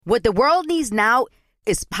What the world needs now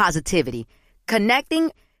is positivity.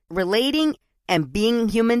 Connecting, relating, and being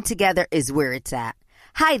human together is where it's at.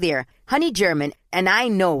 Hi there, Honey German, and I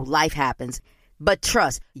know life happens, but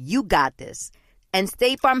trust, you got this. And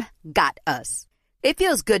State Farm got us. It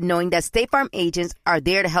feels good knowing that State Farm agents are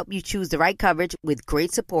there to help you choose the right coverage with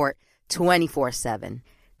great support 24/7.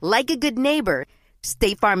 Like a good neighbor,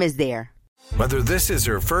 State Farm is there. Whether this is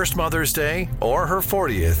her first Mother's Day or her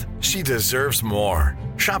 40th, she deserves more.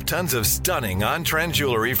 Shop tons of stunning on-trend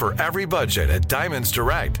jewelry for every budget at Diamonds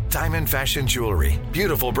Direct. Diamond fashion jewelry,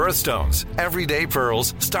 beautiful birthstones, everyday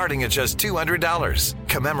pearls starting at just $200.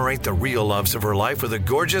 Commemorate the real loves of her life with a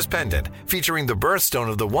gorgeous pendant featuring the birthstone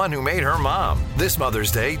of the one who made her mom. This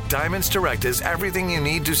Mother's Day, Diamonds Direct is everything you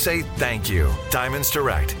need to say thank you. Diamonds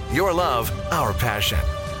Direct. Your love, our passion.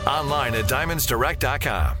 Online at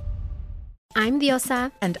diamondsdirect.com. I'm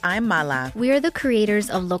Diosa. And I'm Mala. We are the creators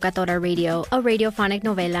of Locatora Radio, a radiophonic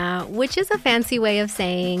novela, which is a fancy way of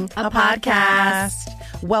saying a podcast.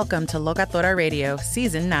 Welcome to Locatora Radio,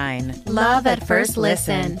 Season 9. Love at First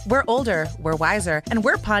Listen. We're older, we're wiser, and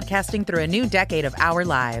we're podcasting through a new decade of our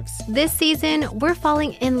lives. This season, we're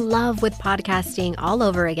falling in love with podcasting all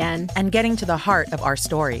over again. And getting to the heart of our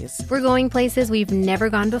stories. We're going places we've never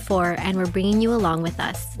gone before, and we're bringing you along with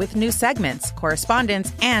us. With new segments,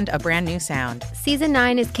 correspondence, and a brand new sound. Season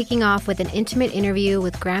 9 is kicking off with an intimate interview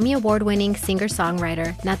with Grammy Award-winning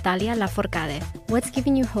singer-songwriter Natalia Lafourcade. What's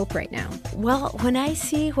giving you hope right now? Well, when I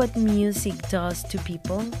see what music does to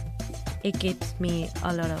people, it gives me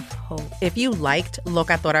a lot of hope. If you liked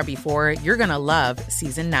Locatora before, you're going to love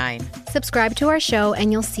Season 9. Subscribe to our show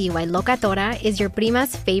and you'll see why Locatora is your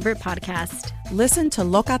prima's favorite podcast. Listen to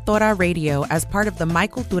Locatora Radio as part of the My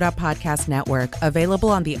Cultura Podcast Network, available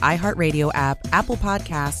on the iHeartRadio app, Apple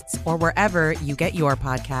Podcasts, or wherever you get your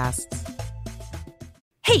podcasts.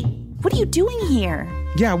 Hey, what are you doing here?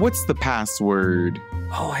 Yeah, what's the password?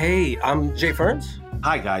 Oh, hey, I'm Jay Ferns.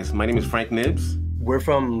 Hi, guys. My name is Frank Nibbs. We're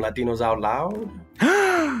from Latinos Out Loud.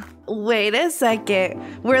 Wait a second.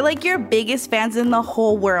 We're like your biggest fans in the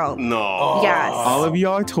whole world. No. Yes. All of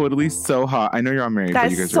y'all are totally so hot. I know you're all married, but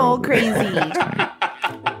you guys That's so crazy.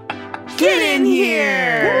 Get in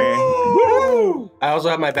here. Woo! I also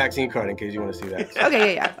have my vaccine card in case you want to see that.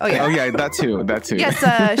 Okay, yeah. Oh, yeah. Oh, yeah, that too.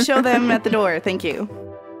 Yes, show them at the door. Thank you.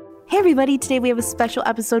 Hey everybody, today we have a special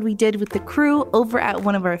episode we did with the crew over at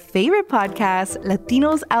one of our favorite podcasts,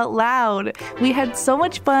 Latinos Out Loud. We had so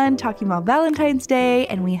much fun talking about Valentine's Day,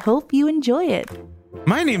 and we hope you enjoy it.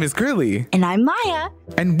 My name is Gurley. And I'm Maya.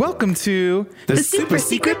 And welcome to the Super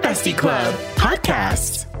Secret Bestie Club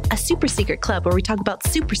podcast. A super secret club where we talk about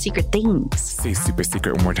super secret things. Say super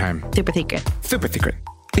secret one more time. Super secret. Super secret.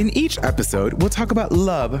 In each episode, we'll talk about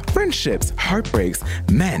love, friendships, heartbreaks,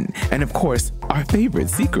 men, and of course, our favorite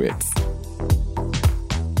secrets.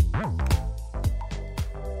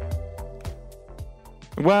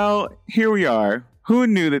 Well, here we are. Who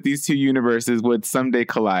knew that these two universes would someday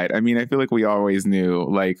collide? I mean, I feel like we always knew.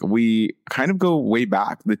 Like, we kind of go way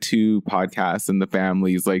back, the two podcasts and the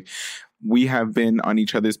families. Like, we have been on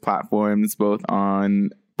each other's platforms, both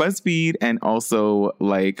on BuzzFeed and also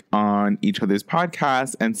like on each other's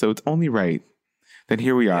podcasts. And so it's only right that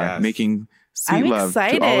here we are making sweet love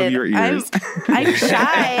to all of your ears. I'm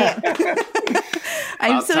shy.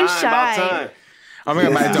 I'm so shy. Oh my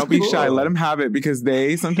God, Maya, don't be shy. Let them have it because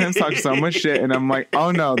they sometimes talk so much shit. And I'm like,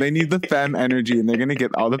 oh no, they need the femme energy and they're going to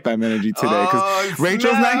get all the femme energy today. Because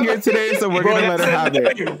Rachel's not here today, so we're going to let her have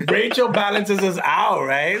it. Rachel balances us out,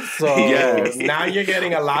 right? So now you're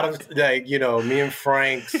getting a lot of, like, you know, me and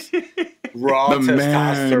Frank's raw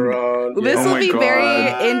testosterone. This will be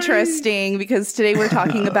very interesting because today we're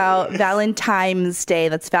talking about Valentine's Day.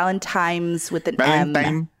 That's Valentine's with an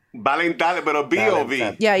M. Valentine, but a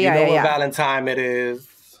B-O-V. Yeah. You know what Valentine it is.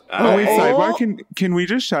 Wait, sidebar, can we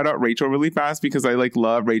just shout out Rachel really fast? Because I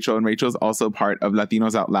love Rachel, and Rachel's also part of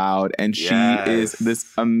Latinos Out Loud, and she is this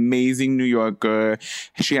amazing New Yorker.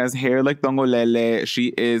 She has hair like Tongolele. She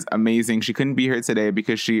is amazing. She couldn't be here today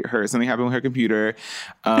because something happened with her computer.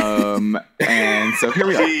 And so here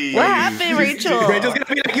we are. What happened, Rachel? Rachel's gonna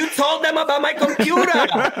be like, you told them about my computer.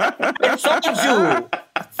 I told you.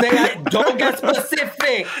 Say, don't get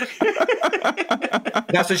specific.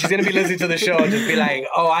 That's what she's going to be listening to the show and just be like,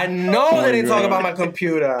 oh, I know they didn't talk about my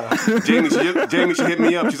compuber. Jamie should hit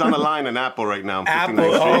me up. She's on the line in Apple right now. Apple,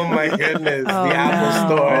 oh my goodness. The Apple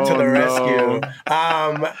Store to the rescue.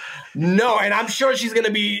 No, and I'm sure she's going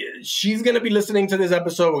to be listening to this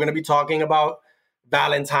episode. We're going to be talking about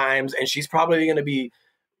Valentine's, and she's probably going to be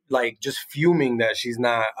like just fuming that she's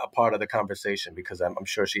not a part of the conversation because I'm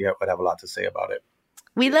sure she would have a lot to say about it.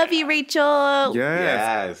 We love you, Rachel.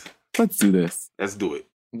 Yes. Let's do this. Let's do it.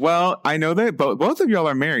 Well, I know that both of y'all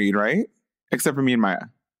are married, right? Except for me and Maya.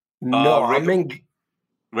 No, I'm in.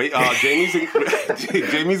 Jamie's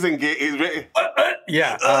engaged.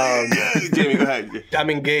 Yeah. Jamie, go ahead. I'm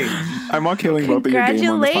engaged. I'm all killing both of your game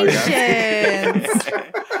on this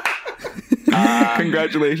podcast.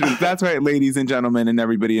 Congratulations. That's right, ladies and gentlemen, and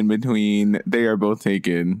everybody in between. They are both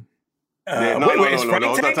taken. Is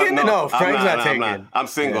Frank taken? No, Frank's not taken. I'm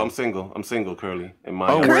single. I'm single, Curly.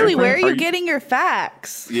 Curly, where are you getting your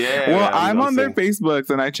facts? Yeah. Well, I'm on their Facebooks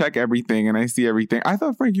and I check everything and I see everything. I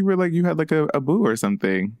thought, Frank, you were like, you had like a boo or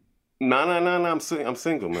something. No. I'm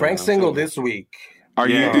single, man. Frank's single this week. Are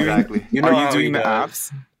you doing, exactly. Are you doing the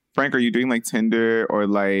apps? Frank, are you doing like Tinder or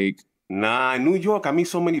like... Nah, New York, I meet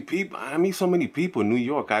so many people in New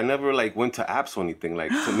York. I never like went to apps or anything. Like,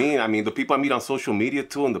 to me, I mean, the people I meet on social media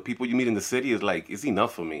too and the people you meet in the city is like, it's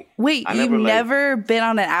enough for me. Wait, you've never been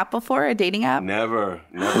on an app before, a dating app? Never.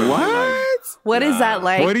 What? What is that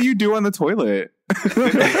like? What do you do on the toilet? How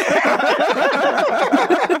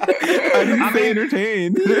do you stay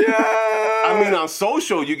entertained? I mean, on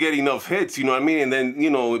social, you get enough hits, you know what I mean? And then, you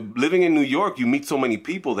know, living in New York, you meet so many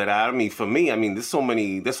people that, I mean, for me, I mean, there's so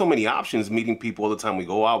many options meeting people all the time. We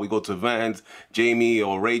go out, we go to events, Jamie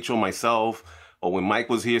or Rachel, myself, or when Mike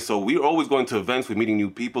was here. So we're always going to events, we're meeting new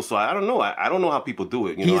people. So I don't know. I don't know how people do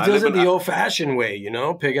it. You know, he does it the old-fashioned way, you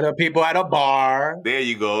know, picking up people at a bar. There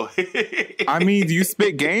you go. I mean, do you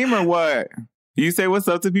spit game or what? You say what's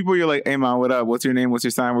up to people, you're like, hey, man, what up? What's your name? What's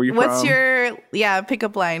your sign? Where you from? What's your,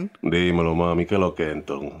 pickup line? Dímelo, mami, ¿qué lo que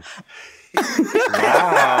entonces?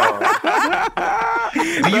 Wow.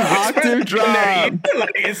 The octave drop.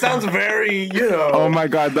 Like, it sounds very, you know. Oh my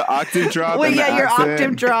God, the octave drop. Wait, yeah, your accent.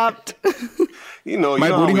 octave dropped. You know, my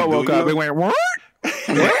booty hole woke up and went, what?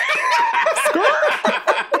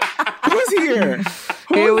 Who's here?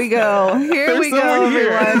 Here we go. Here we go,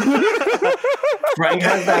 everyone. Frank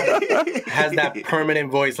has that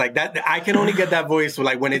permanent voice like that. I can only get that voice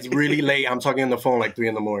like when it's really late. I'm talking on the phone like 3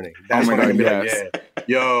 a.m. That's when I can be like,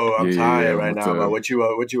 yo, I'm tired right now. But what you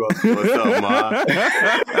up? What's up, ma?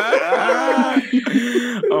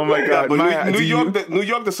 Oh my God, but Maya, New York,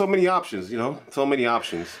 there's so many options. You know, so many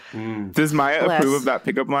options. Does Maya approve of that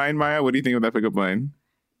pickup line, Maya? What do you think of that pickup line?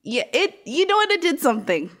 Yeah, you know what? It did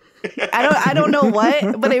something. I don't know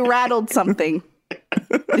what, but it rattled something.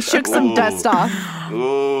 It shook some dust off.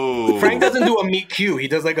 Ooh. Frank doesn't do a meet cute. He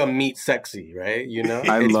does like a meet sexy, right? You know,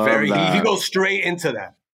 I love that. He goes straight into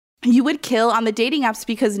that. You would kill on the dating apps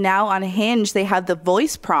because now on Hinge they have the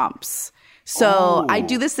voice prompts. So I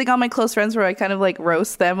do this thing on my close friends where I kind of like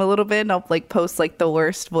roast them a little bit and I'll like post like the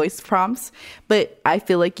worst voice prompts. But I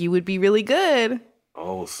feel like you would be really good.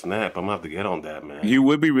 Oh, snap. I'm going to have to get on that, man. You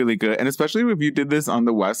would be really good. And especially if you did this on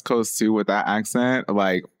the West Coast, too, with that accent,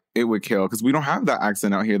 like, it would kill. Because we don't have that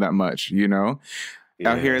accent out here that much, you know?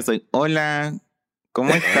 Yeah. Out here, it's like, hola, ¿cómo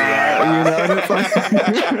está? You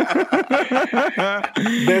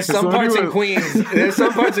know? There's some parts in Queens. There's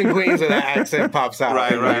some parts in Queens where that accent pops out.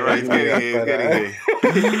 Right. It's getting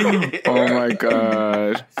here. Oh, my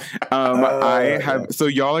gosh. So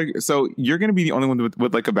you're going to be the only one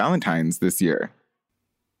with like a Valentine's this year.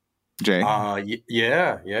 Jay?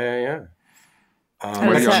 Yeah.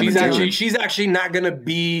 She's actually not gonna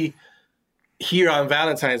be here on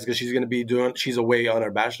Valentine's because she's away on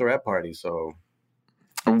her bachelorette party. So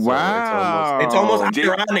wow, it's almost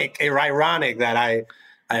ironic that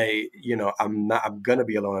I'm gonna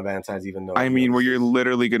be alone on Valentine's, even though where you're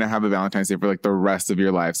literally gonna have a Valentine's Day for like the rest of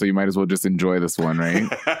your life, so you might as well just enjoy this one, right?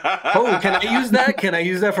 Oh, can I use that? Can I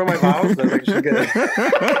use that for my vows?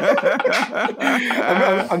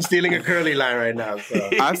 I'm stealing a Curly line right now. So.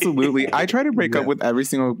 Absolutely, I try to break up with every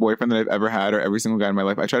single boyfriend that I've ever had, or every single guy in my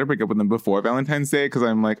life. I try to break up with them before Valentine's Day because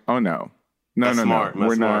I'm like, oh no, we're not.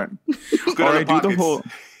 Or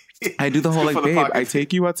I do the whole like, babe, I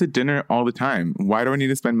take you out to dinner all the time. Why do I need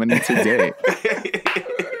to spend money today?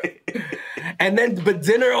 But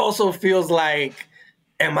dinner also feels like,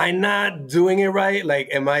 am I not doing it right? Like,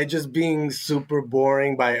 am I just being super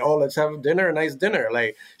boring by, let's have a nice dinner?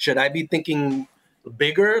 Like, should I be thinking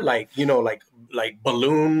bigger? Like, like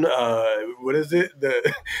balloon, what is it?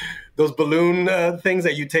 Those balloon things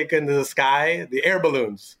that you take into the sky, the air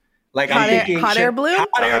balloons. Like hot air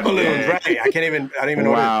balloons, right? I don't even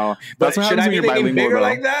know. Wow, that's what should I be thinking bigger though.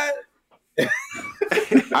 like that?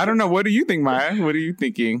 I don't know. What do you think, Maya? What are you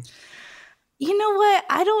thinking? You know what?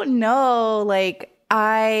 I don't know. Like,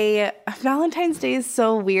 Valentine's Day is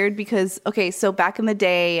so weird because, so back in the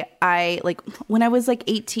day, when I was like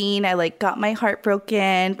 18, I like got my heart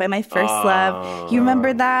broken by my first love. You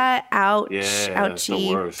remember that? Ouch. Yeah,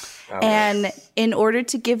 ouchie. The worst. And in order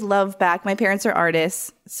to give love back, my parents are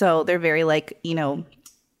artists, so they're very like,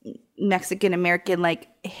 Mexican American, like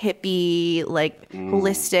hippie, like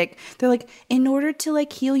holistic. They're like, in order to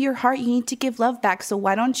like heal your heart, you need to give love back. So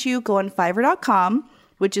why don't you go on Fiverr.com,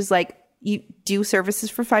 which is like, you do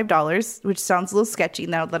services for $5, which sounds a little sketchy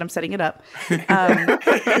now that I'm setting it up.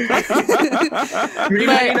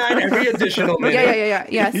 $3.99 every additional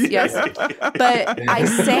minute. Yes. But I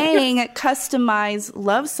sang customized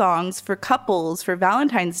love songs for couples for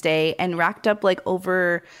Valentine's Day and racked up like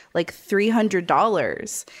over like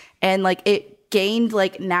 $300. And like it gained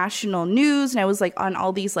like national news. And I was like on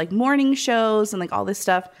all these like morning shows and like all this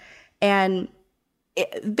stuff. And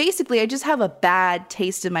basically, I just have a bad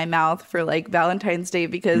taste in my mouth for like Valentine's Day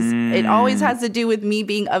because it always has to do with me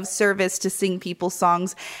being of service to sing people's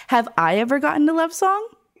songs. Have I ever gotten a love song?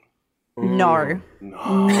 Nar.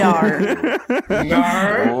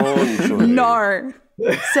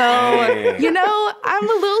 So, you know, I'm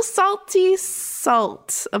a little salty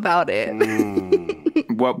about it.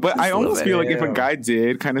 Well, but I almost feel like if a guy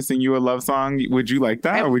did kind of sing you a love song, would you like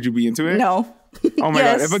that, or would you be into it? No. Oh my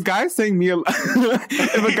god! If a guy sang me a love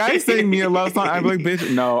song, I'd be like,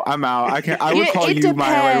 "Bitch, no, I'm out. I can't." I would call you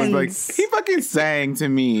my way. Like he fucking sang to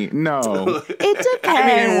me. No, it depends.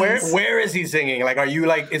 I mean, where is he singing? Like, are you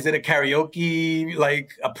like? Is it a karaoke,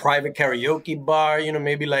 like a private karaoke bar? You know,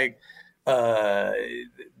 maybe like that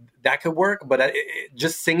could work. But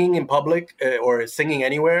just singing in public or singing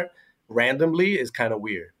anywhere randomly is kind of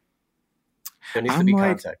weird. There needs to be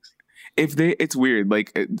context. It's weird.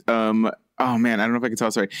 Like, oh man, I don't know if I can tell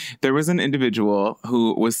a story. There was an individual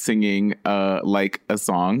who was singing like a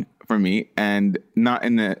song for me, and not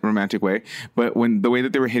in a romantic way, but when the way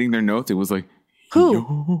that they were hitting their notes, it was like, who?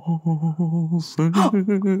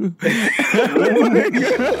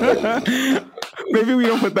 Maybe we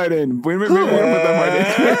don't put that in. Maybe we don't put that part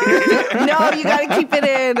in. No, you gotta keep it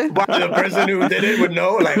in. The person who did it would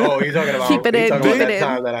know, like, oh, you're talking about keep it in.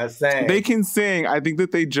 Time that I sang. They can sing. I think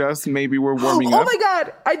that they just maybe were warming up. Oh my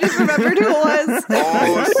god! I just remembered who it was.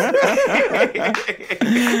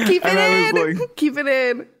 Keep it in. Like, keep it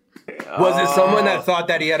in. Was it someone that thought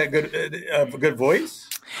that he had a good voice?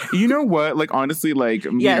 You know what? Like, honestly, like,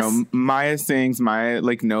 you know, Maya sings. Maya,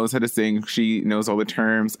 like, knows how to sing. She knows all the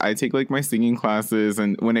terms. I take, like, my singing classes.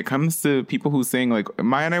 And when it comes to people who sing, like,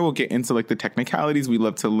 Maya and I will get into, like, the technicalities. We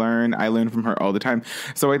love to learn. I learn from her all the time.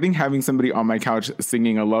 So I think having somebody on my couch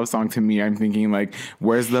singing a love song to me, I'm thinking, like,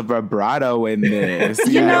 where's the vibrato in this?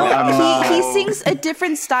 You know, he sings a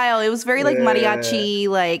different style. It was very, like, mariachi,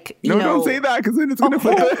 like, you know. Don't say that, because then it's going to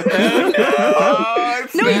put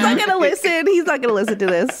No, he's not going to listen. He's not going to listen to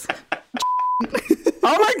this. Oh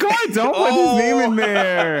my god, don't put his name in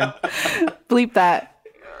there. Bleep that.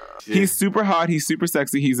 He's super hot, he's super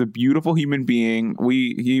sexy, he's a beautiful human being.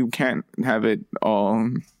 You can't have it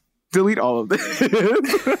all. Delete all of this.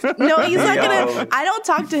 No, he's not gonna. I don't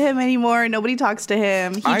talk to him anymore. Nobody talks to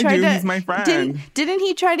him. He's my friend. Didn't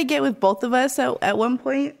he try to get with both of us at one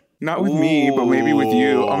point? Not with me, but maybe with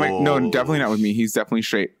you. Oh my, no, definitely not with me. He's definitely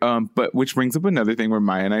straight. But which brings up another thing where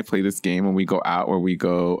Maya and I play this game when we go out, where we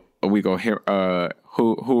go here.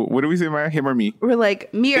 Who? What do we say, Maya? Him or me? We're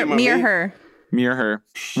like me or her. Me or her.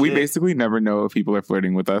 Shit. We basically never know if people are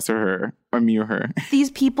flirting with us or her, or me or her.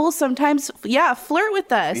 These people sometimes, flirt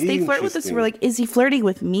with us. They flirt with us. We're like, is he flirting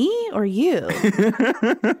with me or you?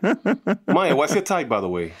 Maya, what's your type, by the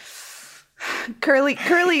way? Curly,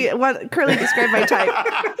 describe my type.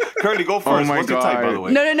 Curly, go first. Oh my What's God. your type, by the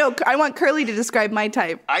way? No. I want Curly to describe my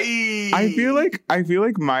type. I feel like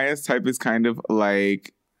Maya's type is kind of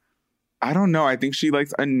like, I don't know. I think she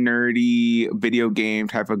likes a nerdy video game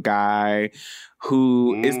type of guy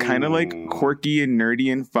who is kind of like quirky and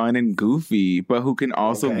nerdy and fun and goofy, but who can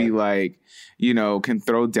also be like, you know, can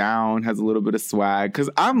throw down, has a little bit of swag. Because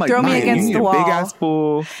I'm like, throw me against the wall. Big ass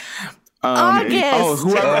fool. August.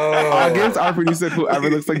 August, our producer, whoever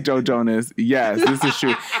looks like Joe Jonas. Yes, this is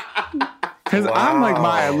true. Because I'm like,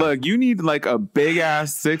 Maya, look, you need like a big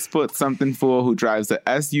ass 6 foot something fool who drives a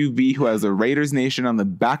SUV, who has a Raiders Nation on the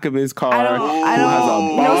back of his car, who has a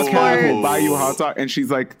ball cap, who'll buy you a hot dog. And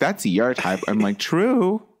she's like, that's your type. I'm like,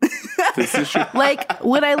 true. This is true. Like,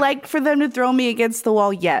 would I like for them to throw me against the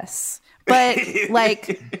wall? Yes. But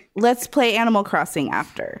like, let's play Animal Crossing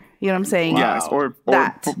after. You know what I'm saying? Yes, or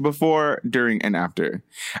before, during, and after.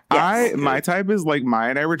 Yes. My type is like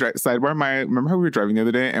Maya and I were sidebar. Maya, remember how we were driving the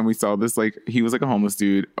other day and we saw this, like, he was like a homeless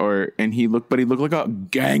dude, and he looked like a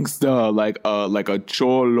gangster, like a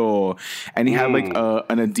cholo, and he had like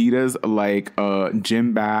an Adidas like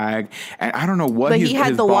gym bag, and I don't know what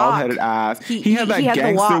his bald headed ass. He had that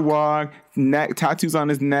gangster walk. Neck tattoos on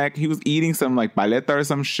his neck. He was eating some like paleta or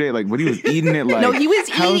some shit. Like, what he was eating it like? No, he was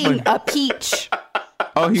eating a peach.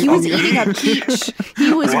 Oh, he was eating a peach.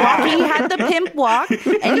 He was walking. He had the pimp walk,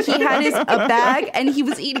 and he had a bag, and he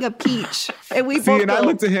was eating a peach. And we both. I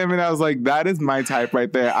looked at him and I was like, "That is my type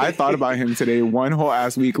right there." I thought about him today. One whole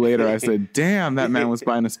ass week later, I said, "Damn, that man was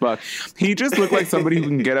fine as fuck." He just looked like somebody who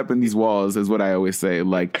can get up in these walls. Is what I always say.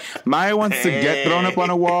 Like, Maya wants to get thrown up on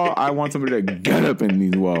a wall. I want somebody to get up in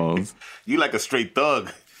these walls. You like a straight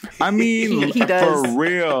thug. I mean, he does. For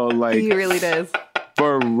real. Like, he really does.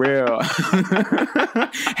 For real.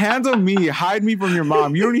 Handle me. Hide me from your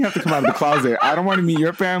mom. You don't even have to come out of the closet. I don't want to meet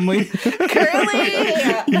your family. Curly!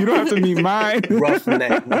 You don't have to meet mine.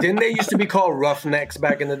 Roughneck. Didn't they used to be called roughnecks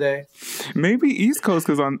back in the day? Maybe East Coast,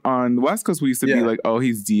 because on the West Coast we used to be like, oh,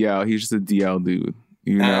 he's DL. He's just a DL dude.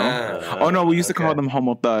 You know? Oh, no, we used to call them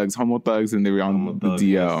homo thugs. Homo thugs, and they were on the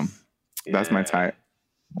DL. Yeah. That's my type.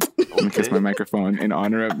 I'm gonna kiss my microphone in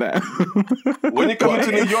honor of that. When you come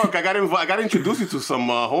to New York, I gotta introduce you to some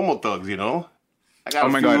homo thugs. You know, I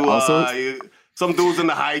got God! Also, some dudes in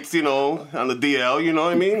the Heights. You know, on the DL. You know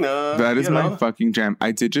what I mean? That is my fucking jam.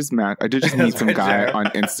 I did just meet some guy on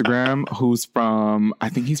Instagram who's from. I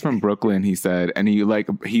think he's from Brooklyn. He said, and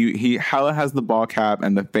he hella has the ball cap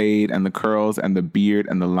and the fade and the curls and the beard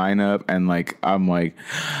and the lineup, and like I'm like.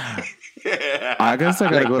 Yeah. I guess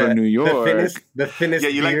I gotta go to New York. The thinnest. Yeah,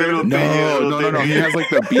 you like the little No. He has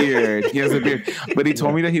like the beard. He has a beard. But he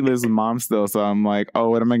told me that he lives with mom still. So I'm like, oh,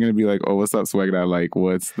 what am I gonna be like? Oh, what's up, swag? Like,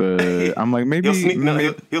 what's the? I'm like, maybe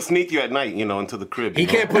he'll sneak you at night, you know, into the crib. He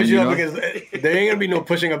can't push you up because there ain't gonna be no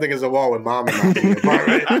pushing up against the wall with mom and in the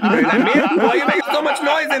apartment. Why you making so much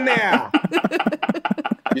noise in there?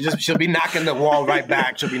 She'll be knocking the wall right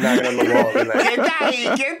back. She'll be knocking on the wall. Like,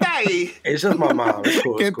 it's just my mom. It's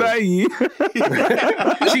cool. It's cool.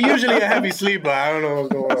 She's usually a heavy sleeper. I don't know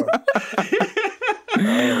what's going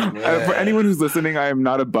on. For anyone who's listening, I am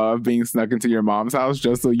not above being snuck into your mom's house,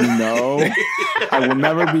 just so you know. I will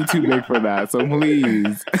never be too big for that. So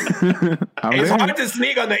please. It's hard to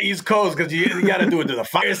sneak on the East Coast because you got to do it to the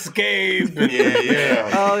fire escape. Yeah.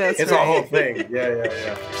 Oh, that's It's right. a whole thing.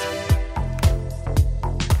 Yeah.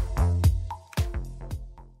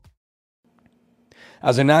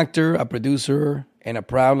 As an actor, a producer, and a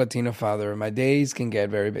proud Latino father, my days can get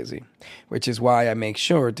very busy, which is why I make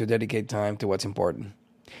sure to dedicate time to what's important,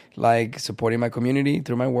 like supporting my community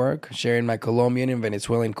through my work, sharing my Colombian and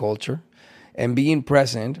Venezuelan culture, and being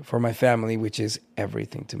present for my family, which is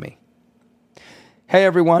everything to me. Hey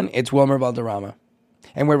everyone, it's Wilmer Valderrama,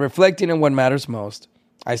 and we're reflecting on what matters most.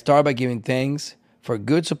 I start by giving thanks for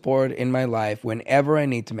good support in my life whenever I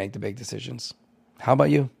need to make the big decisions. How about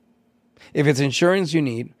you? If it's insurance you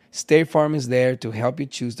need, State Farm is there to help you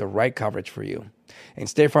choose the right coverage for you. And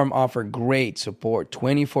State Farm offers great support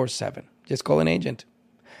 24/7. Just call an agent.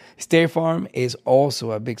 State Farm is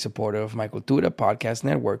also a big supporter of my Cultura podcast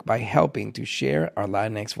network by helping to share our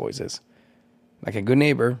Latinx voices. Like a good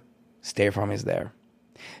neighbor, State Farm is there.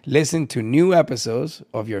 Listen to new episodes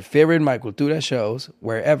of your favorite My Cultura shows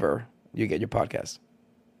wherever you get your podcasts.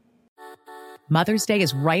 Mother's Day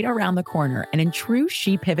is right around the corner, and in true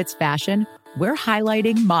She Pivots fashion, we're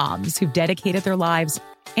highlighting moms who've dedicated their lives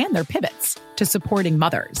and their pivots to supporting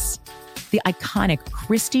mothers. The iconic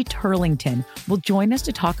Christy Turlington will join us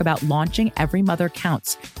to talk about launching Every Mother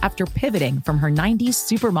Counts after pivoting from her 90s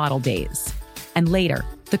supermodel days. And later,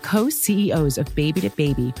 the co-CEOs of Baby to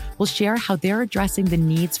Baby will share how they're addressing the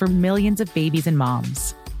needs for millions of babies and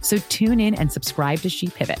moms. So tune in and subscribe to She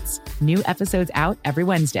Pivots. New episodes out every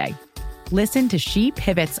Wednesday. Listen to She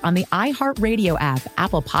Pivots on the iHeartRadio app,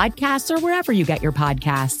 Apple Podcasts, or wherever you get your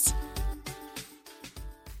podcasts.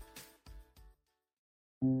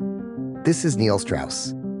 This is Neil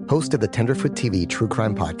Strauss, host of the Tenderfoot TV True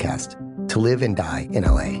Crime Podcast, To Live and Die in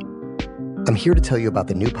LA. I'm here to tell you about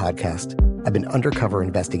the new podcast I've been undercover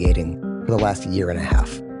investigating for the last year and a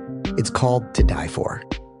half. It's called To Die For.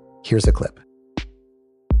 Here's a clip.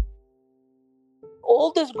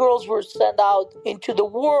 All these girls were sent out into the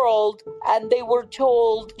world and they were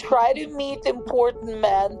told, try to meet important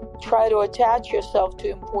men, try to attach yourself to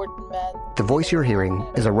important men. The voice you're hearing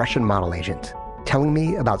is a Russian model agent telling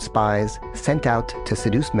me about spies sent out to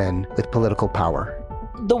seduce men with political power.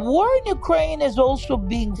 The war in Ukraine is also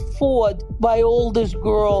being fought by all these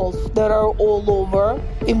girls that are all over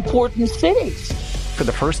important cities. For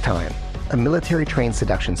the first time, a military-trained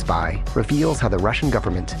seduction spy reveals how the Russian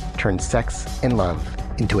government turned sex and love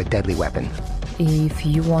into a deadly weapon. If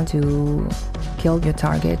you want to kill your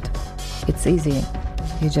target, it's easy.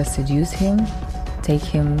 You just seduce him, take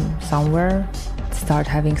him somewhere, start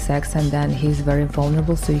having sex, and then he's very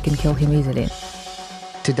vulnerable, so you can kill him easily.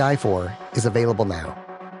 To Die For is available now.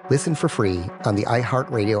 Listen for free on the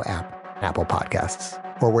iHeartRadio app, Apple Podcasts,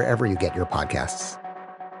 or wherever you get your podcasts.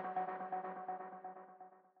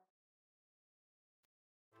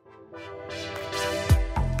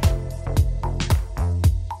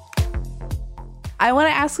 I want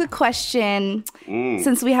to ask a question.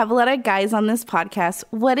 Since we have a lot of guys on this podcast,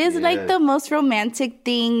 what is like the most romantic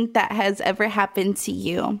thing that has ever happened to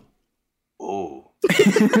you? Oh.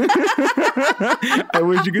 I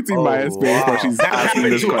wish you could see Maya's face while she's asking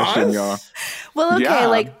this question, y'all. Well, okay,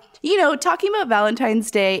 like, you know, talking about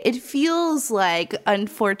Valentine's Day, it feels like,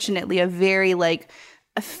 unfortunately, a very like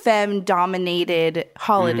a femme-dominated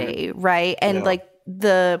holiday, right? And like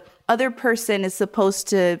the other person is supposed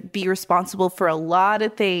to be responsible for a lot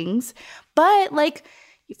of things. But like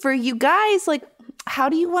for you guys, like how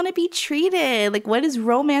do you want to be treated? Like what is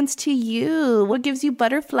romance to you? What gives you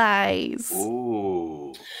butterflies?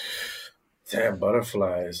 Ooh. Damn,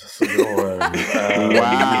 butterflies. That's a good one.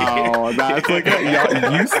 Wow. That's like,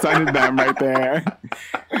 you stunned them right there.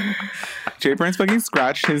 J. Prince fucking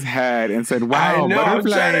scratched his head and said, wow,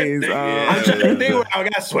 butterflies. I'm trying to think where I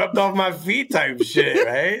got swept off my feet type shit,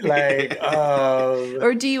 right? Like,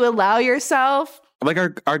 or do you allow yourself? Like,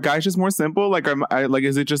 are guys just more simple? Like,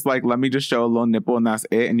 is it just like, let me just show a little nipple and that's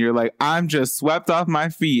it? And you're like, I'm just swept off my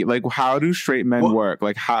feet. Like, how do straight men work?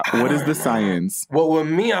 Like, what is the science? Well, with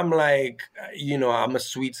me, I'm like, you know, I'm a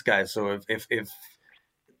sweets guy. So if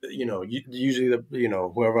you know, usually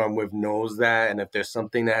whoever I'm with knows that. And if there's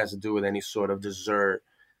something that has to do with any sort of dessert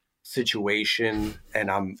situation, and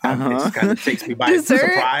it kind of takes me by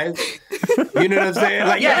surprise. You know what I'm saying?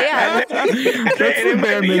 Like, yeah. That's the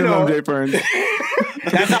bare minimum, J. Prince.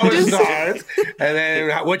 That's how it starts. And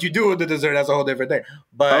then what you do with the dessert, that's a whole different thing.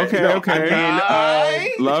 But okay.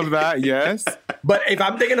 I mean, love that, yes. But if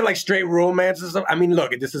I'm thinking of like straight romance and stuff, I mean,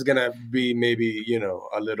 look, this is gonna be maybe, you know,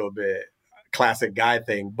 a little bit classic guy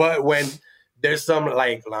thing. But when there's some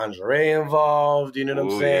like lingerie involved, you know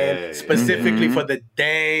what I'm saying? Yeah. Specifically for the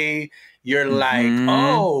day, you're like,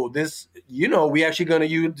 oh, this, you know, we actually gonna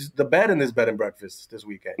use the bed in this bed and breakfast this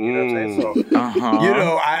weekend. You know what I'm saying? So, you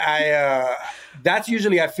know, I that's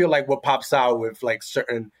usually, I feel like what pops out with like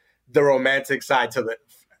the romantic side to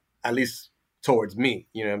at least towards me.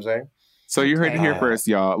 You know what I'm saying? So you heard it here first,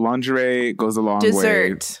 y'all. Lingerie goes a long way.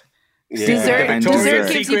 Dessert. Yeah. Dessert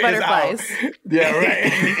gives you butterflies. Yeah,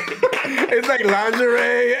 right. It's like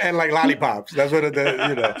lingerie and like lollipops. That's what you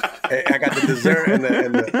know. I got the dessert and the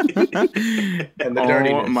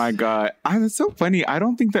dirtiness. Oh my God. It's so funny. I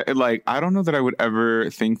don't think that I don't know that I would ever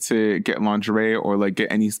think to get lingerie or like get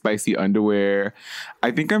any spicy underwear.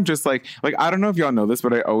 I think I'm just like I don't know if y'all know this,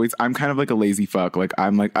 but I'm kind of like a lazy fuck. Like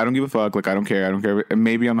I'm like, I don't give a fuck. Like I don't care.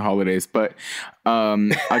 Maybe on the holidays, but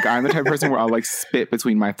like I'm the type of person where I'll like spit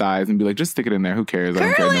between my thighs and be like, just stick it in there. Who cares? I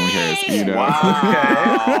don't care. No one cares. You know?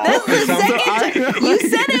 Wow. That's the second you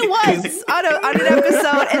said it once on an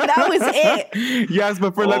episode, and that was it. Yes,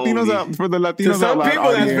 but for Latinos, for the Latinos, to some people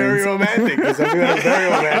audience, that's very romantic. To some people that's very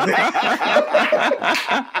romantic.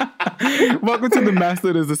 Welcome to the mess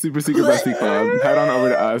that is the Super Secret Bestie Club. Head on over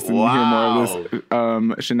to us and hear more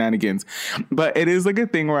of this shenanigans. But it is like a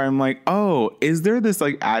thing where I'm like, oh, is there this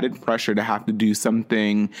like added pressure to have to do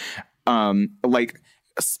something like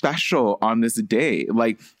special on this day,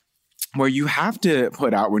 like where you have to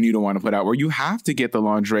put out when you don't want to put out, where you have to get the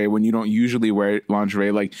lingerie when you don't usually wear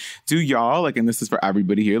lingerie? Like, do y'all, like, and this is for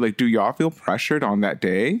everybody here, like, do y'all feel pressured on that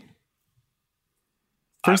day?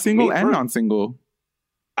 For single and non-single?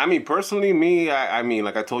 I mean, personally, I mean,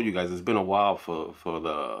 like I told you guys, it's been a while for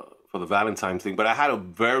the Valentine's thing, but I had a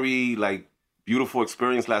very like beautiful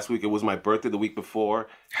experience last week. It was my birthday the week before.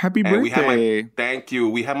 Happy birthday! Thank you.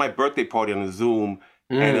 We had my birthday party on the Zoom.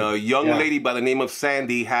 And a young lady by the name of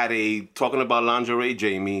Sandy had talking about lingerie,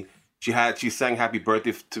 Jamie. She sang happy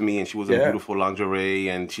birthday to me, and she was in beautiful lingerie,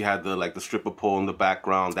 and she had the stripper pole in the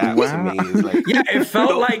background. That to me is like, yeah, it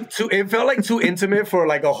felt like too intimate for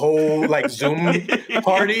like a whole like Zoom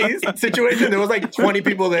party situation. There was like 20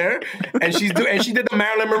 people there, and she did the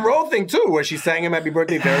Marilyn Monroe thing too, where she sang him happy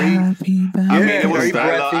birthday I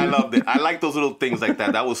loved it. I like those little things like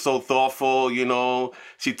that. That was so thoughtful, you know.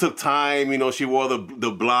 She took time, you know. She wore the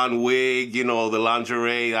blonde wig, you know, the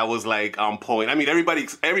lingerie. That was like on point. I mean, everybody.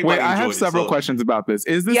 Wait, I have several questions about this.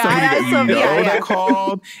 Is this somebody that you know that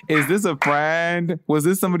called? Is this a friend? Was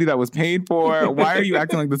this somebody that was paid for? Why are you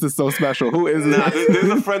acting like this is so special? Who is it?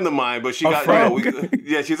 There's a friend of mine, but she got,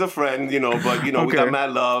 she's a friend, you know, but, you know, we got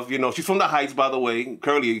mad love. You know, she's from the Heights, by the way.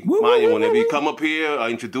 Curly, Maya, whenever you come up here,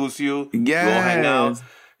 I'll introduce you. Yes. We'll hang out.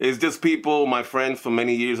 It's just people, my friends for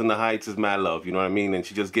many years in the Heights is mad love. You know what I mean? And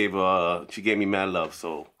she just gave me mad love.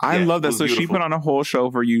 So I love that. So beautiful. She put on a whole show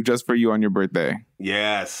for you, just for you on your birthday.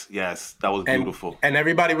 Yes, that was beautiful. And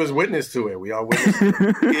everybody was witness to it. We all witnessed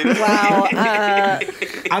it. Wow. I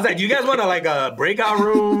was like, do you guys want to like a breakout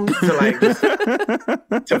room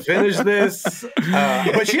to finish this?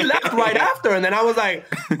 But she left right after. And then I was like,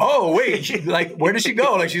 oh, wait, where did she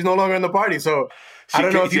go? Like, she's no longer in the party. So I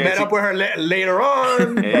don't know if you met up with her later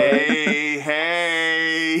on. Hey.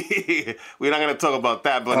 We're not going to talk about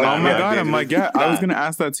that. But oh my God. I'm like, yeah, I was going to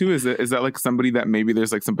ask that too. Is that like somebody that maybe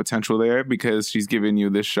there's like some potential there because she's giving you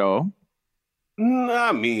this show?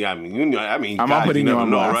 I mean, I'm not putting you on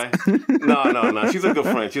right? No. She's a good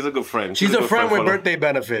friend. She's a friend with birthday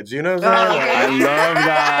benefits. You know what I'm saying? I love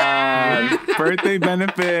that. Birthday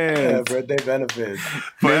benefits. Yeah, birthday benefits.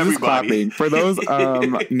 For Nibs everybody. Is clapping. For those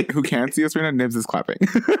who can't see us right now, Nibs is clapping.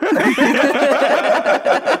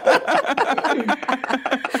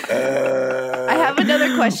 I have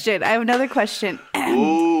another question.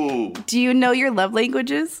 Ooh. Do you know your love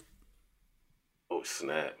languages? Oh,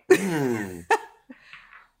 snap.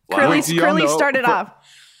 Curly started off.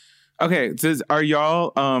 Okay, do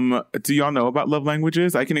y'all know about love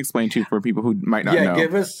languages? I can explain to you for people who might not know.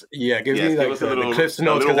 Give me like the Cliff's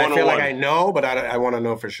Notes, because I feel like I know, but I want to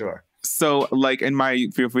know for sure. So, like,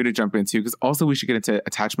 feel free to jump into, because also we should get into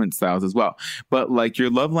attachment styles as well. But, like, your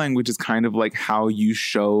love language is kind of like how you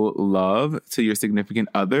show love to your significant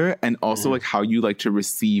other, and also like how you like to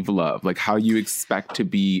receive love, like how you expect to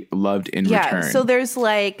be loved in return. So there's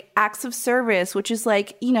like acts of service, which is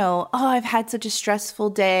like, I've had such a stressful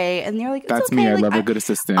day, and you're like, that's okay. me. I like, love a good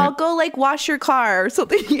assistant. I'll go like wash your car or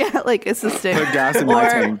something. Yeah, like assistant. Put gas in my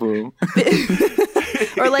tank, boo.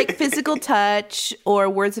 Or like physical touch, or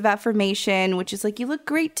words of affirmation, which is like, you look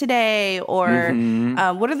great today, or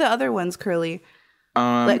what are the other ones, Curly?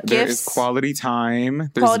 Like there gifts, is quality time.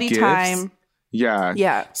 There's quality gifts. time.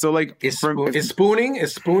 Yeah. So like, is spooning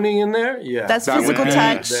in there? Yeah, that's physical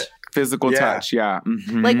touch. Physical touch. Yeah.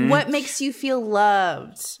 Mm-hmm. Like what makes you feel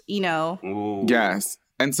loved? Ooh. Yes.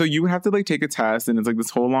 And so you would have to like take a test, and it's like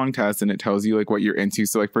this whole long test, and it tells you like what you're into.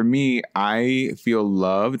 So like for me, I feel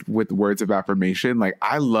loved with words of affirmation. Like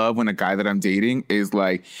I love when a guy that I'm dating is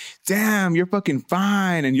like, damn, you're fucking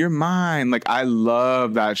fine and you're mine. Like I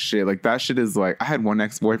love that shit. Like that shit is like, I had one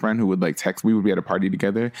ex-boyfriend who would like text, we would be at a party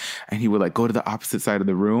together, and he would like go to the opposite side of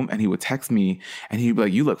the room, and he would text me, and he'd be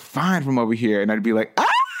like, you look fine from over here. And I'd be like, ah!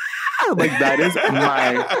 Like that is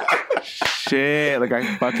my shit. Like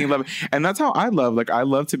I fucking love it. And that's how I love. Like I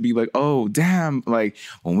love to be like, oh damn, like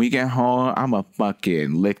when we get home, I'ma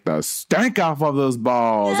fucking lick the stank off of those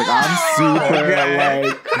balls. Like I'm super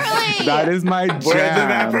like that is my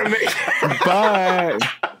jam. But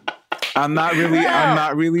I'm not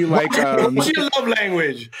really like what's your love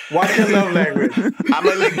language? What's your love language? I'm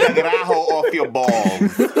gonna lick the grajo off your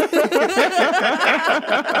balls.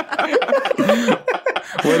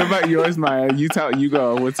 What about yours, Maya? You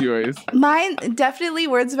go. What's yours? Mine, definitely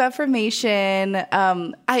words of affirmation.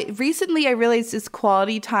 I realized it's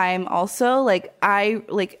quality time also. Like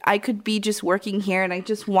I could be just working here, and I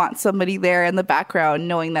just want somebody there in the background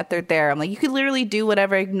knowing that they're there. I'm like, you could literally do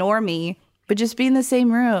whatever, ignore me, but just be in the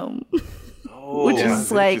same room. Which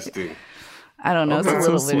is like, I don't know. Okay. It's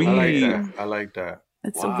a little so bit sweet. I like that.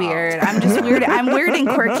 It's so weird. I'm just weird. I'm weird and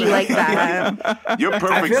quirky like that. You're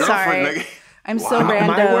perfect girlfriend. Like, I'm so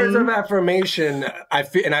random. My words of affirmation, I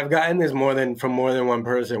feel, and I've gotten this from more than one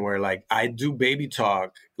person, where like I do baby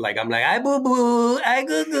talk, like I'm like I boo boo, I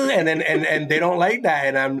goo goo, and then and they don't like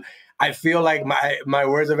that, and I feel like my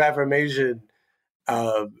words of affirmation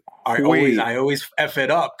I always F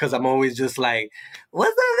it up, because I'm always just like,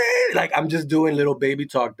 what's that name? Like I'm just doing little baby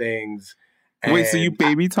talk things. Wait, so you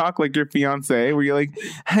baby talk like your fiance, where you're like,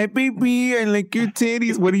 hi baby, I like your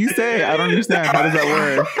titties. What do you say? I don't understand. How does that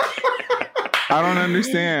work? I don't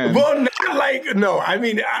understand. Well, not like, no, I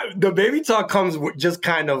mean, the baby talk comes with just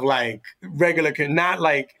kind of like regular, not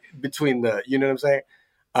like between the, you know what I'm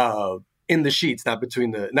saying? In the sheets, not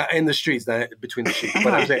in the streets, not between the sheets.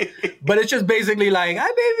 But I'm saying, but it's just basically like, hi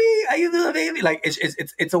baby, how you doing, baby? Like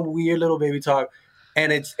it's a weird little baby talk.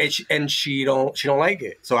 And she don't like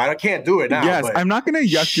it, so I can't do it now. Yes, I'm not gonna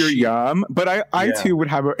yuck your yum, but I too would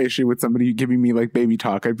have an issue with somebody giving me like baby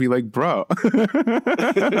talk. I'd be like, bro.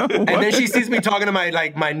 And then she sees me talking to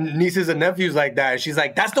my nieces and nephews like that, and she's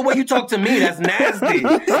like, "That's the way you talk to me. That's nasty."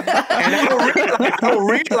 And I don't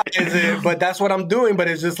realize it, but that's what I'm doing. But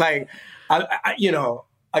it's just like,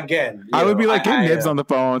 again, I would be like, get Nibs on the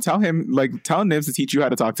phone. Tell Nibs to teach you how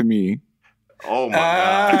to talk to me. Oh my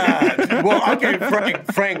God. Well, okay,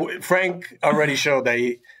 Frank already showed that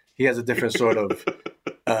he has a different sort of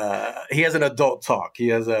he has an adult talk. He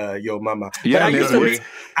has a yo mama. Yeah, but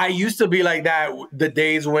I used to be like that the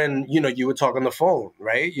days when, you know, you would talk on the phone,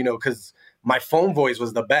 right? You know, because my phone voice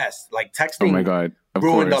was the best. Like texting oh my God,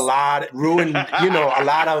 ruined a lot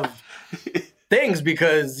of things,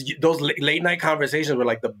 because those late night conversations were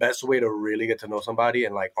like the best way to really get to know somebody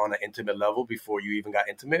and like on an intimate level before you even got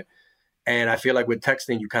intimate. And I feel like with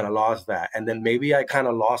texting, you kind of lost that. And then maybe I kind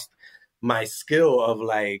of lost my skill of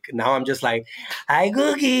like, now I'm just like, hi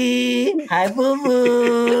Googie, hi Boo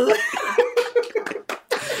Boo.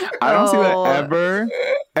 I don't see that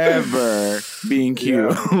ever being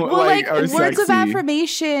cute. Well, like words sexy. of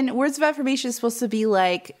affirmation is supposed to be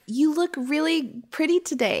like, you look really pretty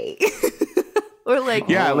today. Or like,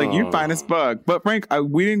 yeah, like you're fine as fuck. But Frank,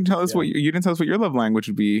 we didn't tell us you didn't tell us what your love language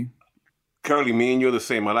would be. Curly, me and you're the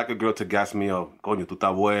same. I like a girl to gas me up. Coño, tú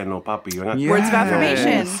estás bueno, papi. Yes. Words of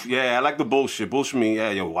affirmation. Yeah, I like the bullshit. Bullshit me. Yeah,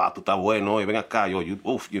 yo, wow, tú estás bueno. Ven acá, yo, you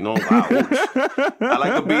know, wow. I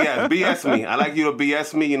like the BS. BS me. I like you to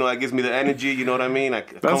BS me. You know, that gives me the energy. You know what I mean?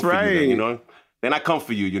 That's right. Then, you know? Then I come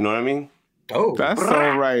for you. You know what I mean? Oh, that's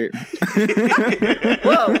so right.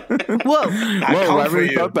 Whoa. I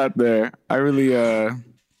really felt that there. I really,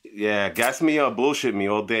 yeah, gas me up, bullshit me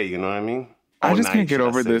all day. You know what I mean? I just can't get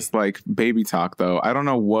over this like baby talk though. I don't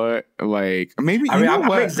know what, like maybe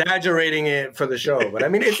I'm exaggerating it for the show, but I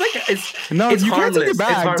mean it's like it's no, it's you harmless. Can't take it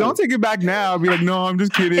back. Don't take it back now. Be like, no, I'm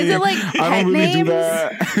just kidding. Is it like I don't really names? do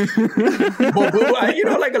that. Boo-boo, you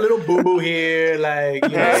know, like a little boo boo here, like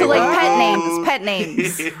you know, so like pet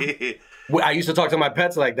names. I used to talk to my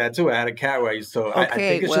pets like that too. I had a cat where I used to. I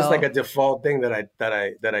think it's just like a default thing that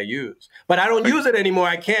I use, but I don't use it anymore.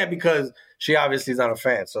 I can't because she obviously is not a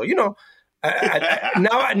fan. So you know.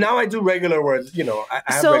 Now I do regular words, you know. I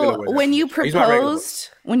have regular words. So when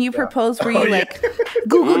you proposed, were you like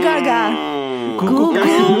goo goo gaga, goo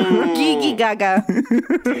goo gigi gaga?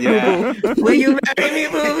 Yeah. Will you marry me,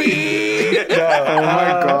 booby? No. Oh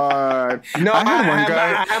my God! No,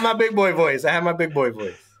 I have my big boy voice.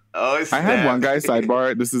 Oh, I had one guy,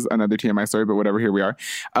 sidebar, this is another TMI story, but whatever, here we are.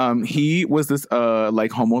 He was this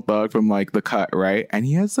like homo thug from like the cut, right? And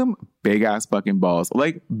he had some big ass fucking balls,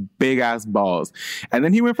 like big ass balls. And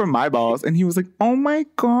then he went for my balls and he was like, oh my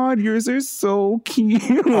God, yours are so cute.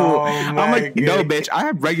 I'm like, no, bitch, I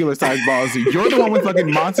have regular size balls. You're the one with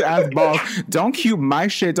fucking monster ass balls. Don't cute my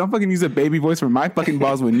shit. Don't fucking use a baby voice for my fucking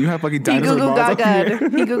balls when you have fucking dinosaur balls. He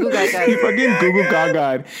goo goo gaga. He fucking goo goo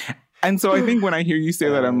gaga. And so I think when I hear you say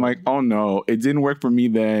that, I'm like, oh no, it didn't work for me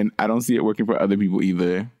then. I don't see it working for other people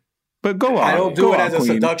either. But go on. I don't do it as a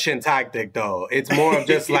seduction tactic though. It's more of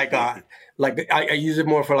just like I use it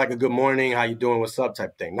more for like a good morning, how you doing, what's up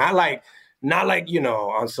type thing. Not like you know,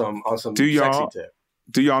 on some sexy tip.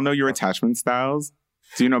 Do y'all know your attachment styles?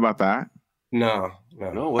 Do you know about that? No.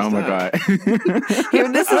 What's my God.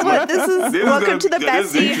 Here, this is welcome to the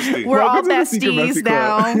bestie. We're all besties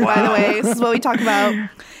now, by the way. This is what we talk about.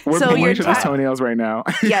 We're pulling each other's toenails right now.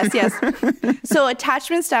 Yes. So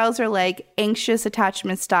attachment styles are like anxious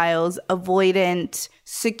attachment styles, avoidant,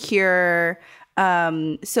 secure.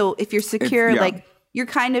 So if you're secure, like you're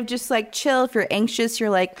kind of just like chill. If you're anxious, you're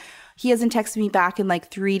like, he hasn't texted me back in like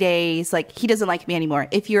 3 days. Like he doesn't like me anymore.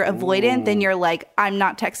 If you're avoidant, then you're like, I'm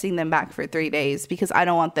not texting them back for 3 days because I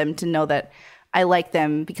don't want them to know that I like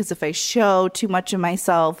them. Because if I show too much of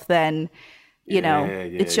myself, then, you know,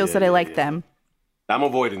 it shows that I like them. I'm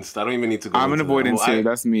avoidance. I don't even need to go. I'm an avoidance too.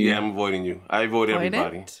 That's me. Yeah, I'm avoiding you. I avoid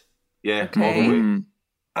everybody. Yeah, okay. all the way.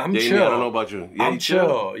 I'm chill. I don't know about you. Yeah, I'm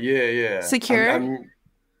chill. Yeah. Secure?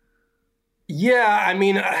 Yeah, I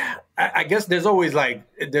mean, I guess there's always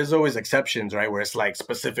exceptions, right? Where it's like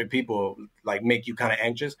specific people like make you kind of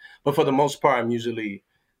anxious. But for the most part, I'm usually,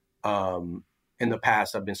 in the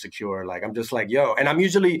past, I've been secure. Like, I'm just like, yo. And I'm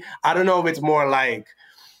usually, I don't know if it's more like,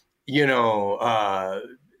 you know,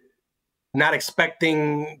 not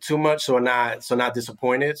expecting too much, so not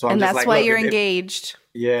disappointed. So I'm and just that's like, why you're engaged.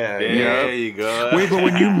 Yeah. There you go. Wait, but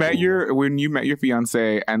when you met your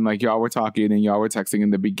fiance and like y'all were talking and y'all were texting in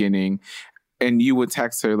the beginning, and you would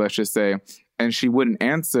text her, let's just say, and she wouldn't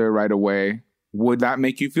answer right away, would that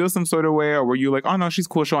make you feel some sort of way? Or were you like, oh no, she's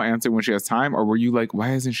cool, she'll answer when she has time? Or were you like,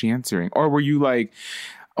 why isn't she answering? Or were you like,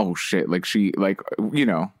 oh shit, like she, like, you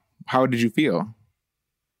know, how did you feel?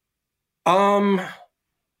 No,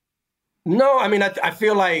 I mean, I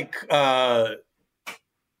feel like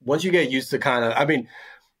once you get used to kind of, I mean,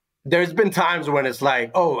 there's been times when it's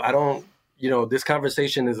like, oh, I don't, you know, this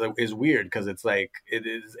conversation is weird because it's like,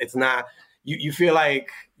 it's not, you feel like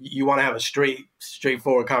you want to have a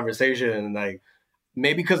straightforward conversation. And like,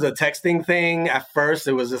 maybe because the texting thing, at first,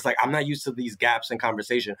 it was just like, I'm not used to these gaps in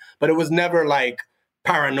conversation. But it was never like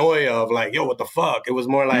paranoia of like, yo, what the fuck? It was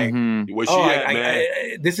more like, where's she at,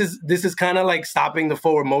 man? This is kind of like stopping the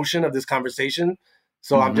forward motion of this conversation.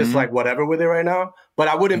 So I'm just like whatever with it right now. But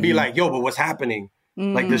I wouldn't be like, yo, but what's happening?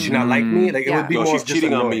 Like, does she not like me? Like, it would be more she's just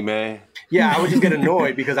cheating annoyed. on me, man. Yeah, I would just get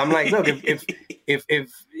annoyed because I'm like, look, if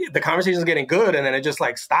the conversation's getting good and then it just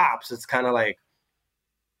like stops, it's kind of like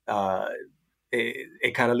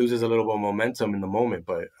it kind of loses a little bit of momentum in the moment.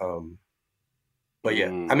 But yeah,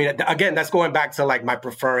 I mean, again, that's going back to like my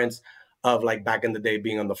preference of like back in the day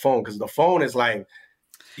being on the phone, because the phone is like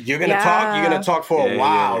you're gonna talk for a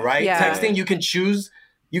while, right? Yeah. Texting, you can choose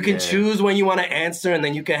choose when you want to answer, and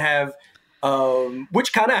then you can have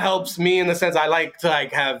which kind of helps me in the sense I like to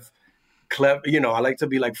like have clever, I like to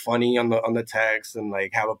be like funny on the text and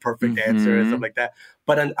like have a perfect answer and stuff like that.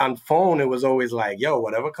 But on phone, it was always like, yo,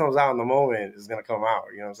 whatever comes out in the moment is gonna come out.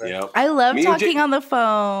 You know what I'm saying? Yep. I love talking on the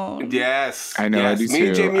phone. Yes, I know. Yes. I do Me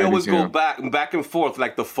and too. Jamie always go back and forth.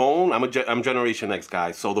 Like the phone, I'm Generation X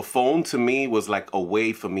guy, so the phone to me was like a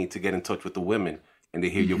way for me to get in touch with the women. And they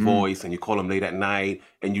hear your voice, and you call them late at night,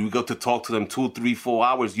 and you get to talk to them 2, 3, 4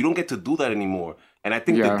 hours. You don't get to do that anymore. And I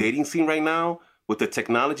think the dating scene right now with the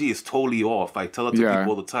technology is totally off. I tell it to people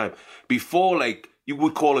all the time. Before, like, you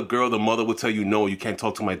would call a girl, the mother would tell you, no, you can't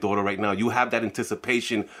talk to my daughter right now. You have that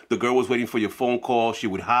anticipation. The girl was waiting for your phone call. She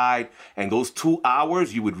would hide. And those 2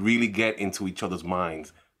 hours, you would really get into each other's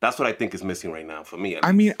minds. That's what I think is missing right now for me.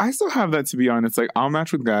 I mean, I still have that, to be honest. Like, I'll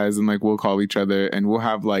match with guys and like we'll call each other and we'll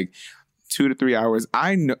have like 2 to 3 hours.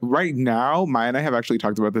 I know right now, Maya and I have actually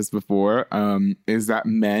talked about this before, is that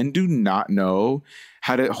men do not know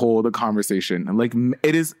how to hold a conversation. Like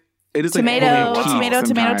it is tomato, like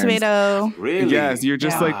tomato. Really? Yes, you're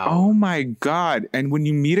just like, oh my God. And when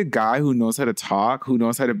you meet a guy who knows how to talk, who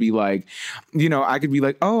knows how to be like, I could be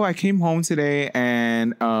like, oh, I came home today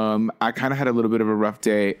and I kind of had a little bit of a rough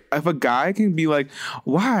day. If a guy can be like,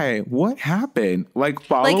 why? What happened? Like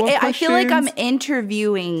follow-up questions. I feel like I'm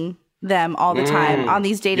interviewing them all the time on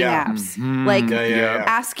these dating apps.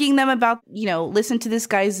 Asking them about, listen to this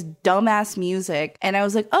guy's dumbass music. And I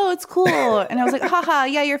was like, oh, it's cool. And I was like, haha,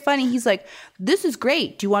 yeah, you're funny. He's like, this is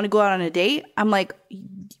great. Do you want to go out on a date? I'm like,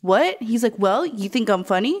 what? He's like, well, you think I'm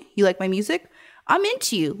funny? You like my music? I'm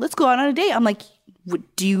into you. Let's go out on a date. I'm like,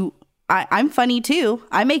 I'm funny too.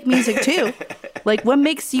 I make music too. Like, what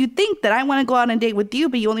makes you think that I want to go out on a date with you,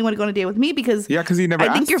 but you only want to go on a date with me because he never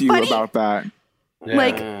asked you funny? About that. Yeah.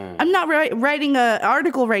 Like, I'm not writing an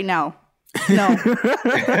article right now. No.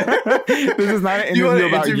 This is not an interview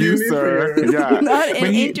about you, sir. Yeah. Not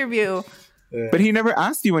an interview. But he never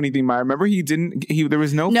asked you anything, Maya. Remember, there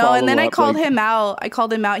was no follow-up. And then I called him out.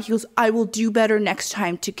 He goes, I will do better next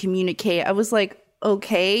time to communicate. I was like,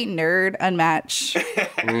 okay, nerd, unmatch.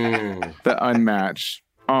 The unmatch.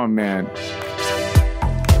 Oh, man.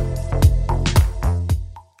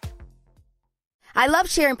 I love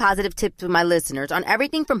sharing positive tips with my listeners on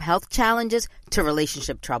everything from health challenges to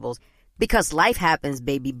relationship troubles. Because life happens,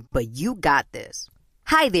 baby, but you got this.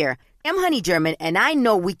 Hi there, I'm Honey German, and I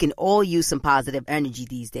know we can all use some positive energy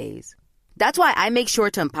these days. That's why I make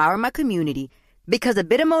sure to empower my community, because a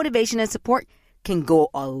bit of motivation and support can go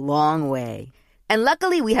a long way. And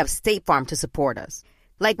luckily, we have State Farm to support us.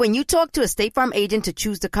 Like when you talk to a State Farm agent to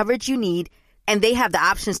choose the coverage you need, and they have the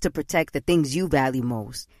options to protect the things you value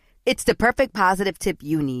most. It's the perfect positive tip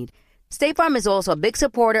you need. State Farm is also a big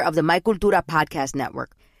supporter of the My Cultura podcast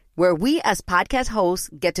network, where we as podcast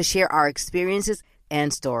hosts get to share our experiences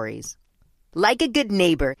and stories. Like a good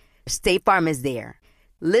neighbor, State Farm is there.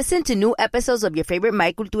 Listen to new episodes of your favorite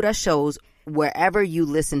My Cultura shows wherever you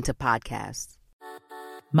listen to podcasts.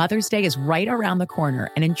 Mother's Day is right around the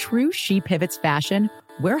corner, and in true She Pivots fashion,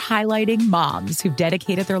 we're highlighting moms who've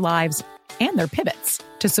dedicated their lives and their pivots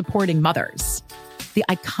to supporting mothers. The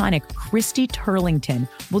iconic Christy Turlington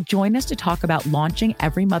will join us to talk about launching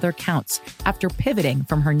Every Mother Counts after pivoting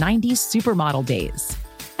from her 90s supermodel days.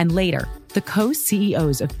 And later, the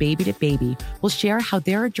co-CEOs of Baby to Baby will share how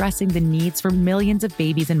they're addressing the needs for millions of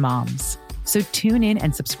babies and moms. So tune in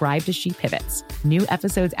and subscribe to She Pivots. New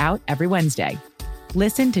episodes out every Wednesday.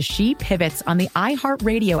 Listen to She Pivots on the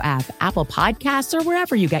iHeartRadio app, Apple Podcasts, or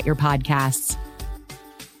wherever you get your podcasts.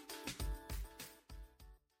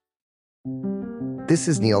 This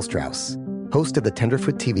is Neil Strauss, host of the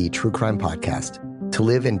Tenderfoot TV true crime podcast, To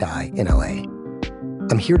Live and Die in LA.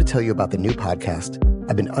 I'm here to tell you about the new podcast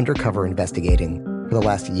I've been undercover investigating for the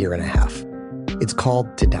last year and a half. It's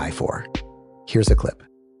called To Die For. Here's a clip.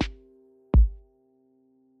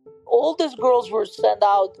 All these girls were sent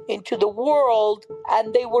out into the world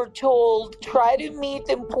and they were told, try to meet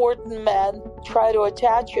important men, try to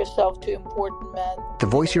attach yourself to important men. The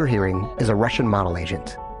voice you're hearing is a Russian model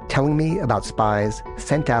agent, telling me about spies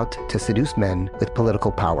sent out to seduce men with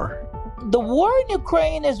political power. The war in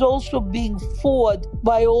Ukraine is also being fought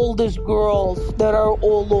by all these girls that are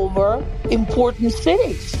all over important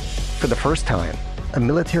cities. For the first time, a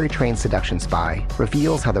military-trained seduction spy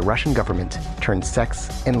reveals how the Russian government turned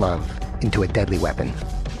sex and love into a deadly weapon.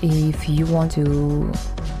 If you want to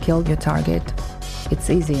kill your target, it's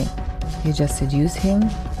easy. You just seduce him,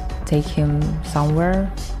 take him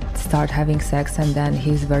somewhere, start having sex, and then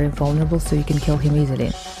he's very vulnerable, so you can kill him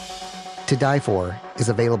easily. To Die For is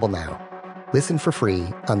available now. Listen for free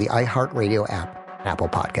on the iHeartRadio app, Apple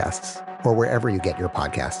Podcasts, or wherever you get your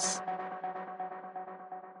podcasts.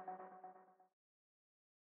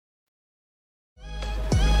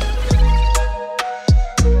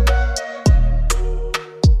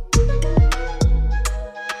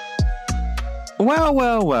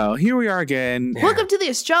 Well, here we are again. Welcome to the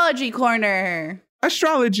Astrology Corner.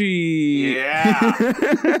 Astrology. Yeah.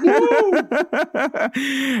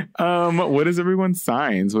 What is everyone's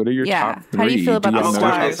signs? What are your top three? How do you feel about the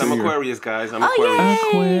stars? I'm Aquarius, guys. I'm Aquarius.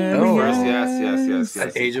 Aquarius.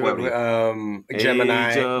 Yes. Age of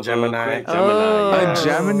Gemini. Gemini. A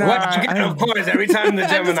Gemini. What? Of course, every time the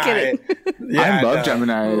Gemini. I love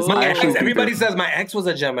Geminis. Everybody says my ex was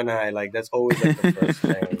a Gemini. Like, that's always like the first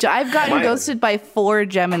thing. I've gotten ghosted by 4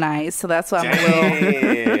 Geminis, so that's why I'm a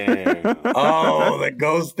little... Oh, the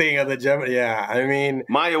ghost thing of the Gemini. Yeah, I mean...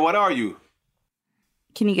 Maya, what are you?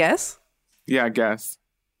 Can you guess? Yeah, guess.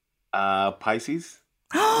 Pisces?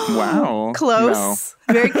 Wow. Close.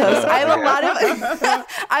 No. Very close. I have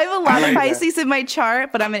a lot of Pisces in my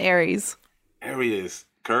chart, but I'm an Aries. Aries.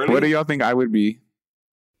 Curly? What do y'all think I would be?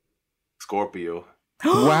 Scorpio.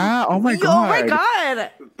 Wow. Oh my God. Oh my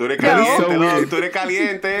God. Tú eres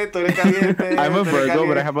caliente. I'm a Virgo,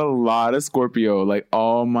 but I have a lot of Scorpio. Like a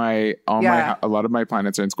lot of my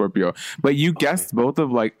planets are in Scorpio. But you guessed both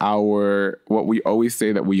of like what we always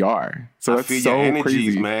say that we are. So that's feel so your energies,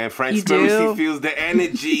 crazy, man. Transparency feels the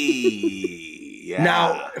energy. Yeah.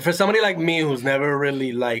 Now, for somebody like me who's never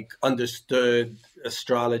really like understood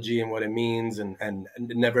astrology and what it means, and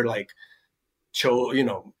never like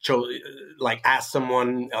like ask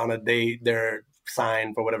someone on a date their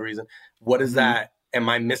sign for whatever reason. What is that? Am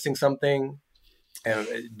I missing something? I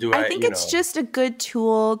think it's just a good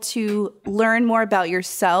tool to learn more about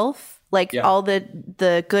yourself, like all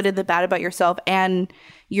the good and the bad about yourself and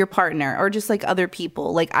your partner, or just like other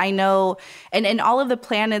people. Like I know, and all of the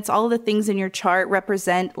planets, all of the things in your chart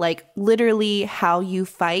represent like literally how you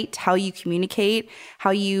fight, how you communicate,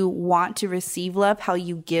 how you want to receive love, how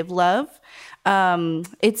you give love.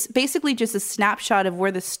 It's basically just a snapshot of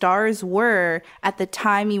where the stars were at the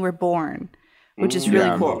time you were born, which is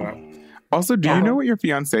really cool. Also, do you know what your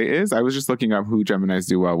fiance is? I was just looking up who Geminis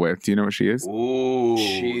do well with. Do you know what she is? Ooh.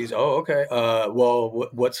 Okay. Well,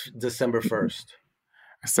 what's December 1st?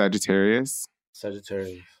 Sagittarius.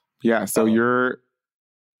 Yeah, so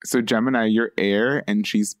so Gemini, you're air and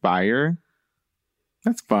she's fire.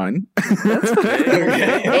 That's fun.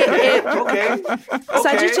 Okay.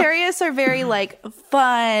 Sagittarius are very like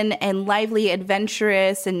fun and lively,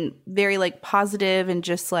 adventurous, and very like positive, and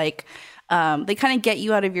just like they kind of get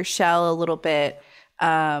you out of your shell a little bit.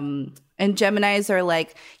 And Geminis are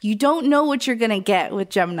like, you don't know what you're gonna get with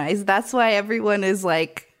Geminis. That's why everyone is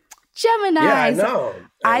like Geminis. Yeah, I know.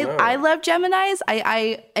 I love Geminis.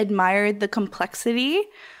 I admire the complexity,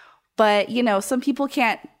 but some people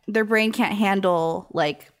their brain can't handle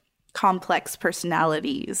like complex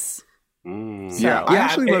personalities. Yeah, I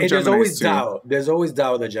actually love Geminis there's always too. doubt. There's always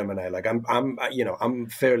doubt with a Gemini. Like I'm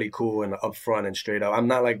fairly cool and upfront and straight up. I'm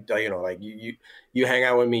not like like you hang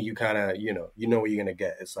out with me, you kind of you know what you're gonna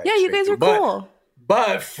get. It's like you guys are cool.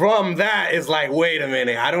 But from that, it's like, wait a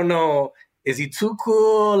minute, I don't know. Is he too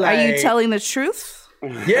cool? Like, are you telling the truth?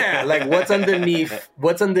 Yeah, like what's underneath?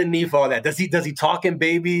 What's underneath all that? Does he talk in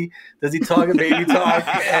baby? Does he talk in baby talk?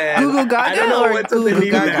 Google Gaga, I don't know or what's Google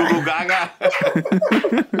underneath Gaga? that.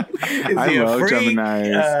 I love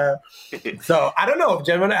Geminis. So I don't know if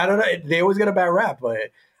Gemini. I don't know. They always get a bad rap, but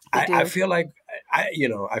I feel like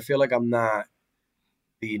I feel like I'm not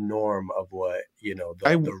the norm of what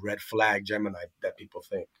the red flag Gemini that people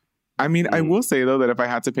think. I mean, I will say, though, that if I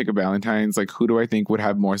had to pick a Valentine's, like, who do I think would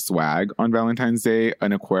have more swag on Valentine's Day,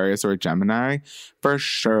 an Aquarius or a Gemini? For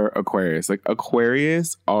sure, Aquarius. Like,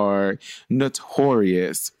 Aquarius are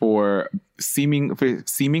notorious for seeming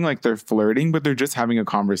like they're flirting, but they're just having a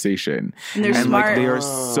conversation. And they're smart. Like, they are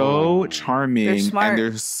so charming. They're smart. And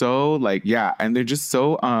they're so, like, and they're just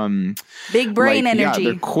so... big brain energy. Yeah,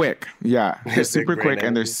 they're quick. Yeah, they're super quick energy.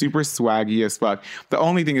 And they're super swaggy as fuck. The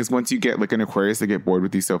only thing is, once you get, like, an Aquarius, they get bored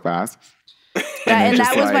with you so fast. And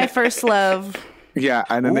that was my first love. Yeah,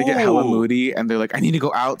 and then they get hella moody and they're like, I need to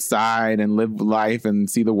go outside and live life and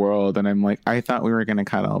see the world. And I'm like, I thought we were going to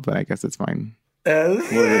cuddle, but I guess it's fine. You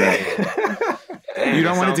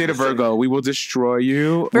don't want to date a Virgo. We will destroy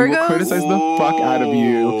you. Virgos? We will criticize the fuck out of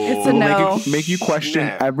you. It's a no. Make you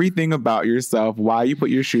question everything about yourself. Why you put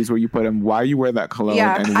your shoes where you put them. Why you wear that cologne.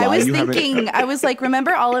 Yeah, and why I was you thinking, I was like,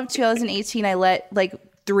 remember all of 2018, I let like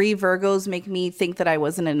 3 Virgos make me think that I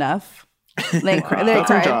wasn't enough. That's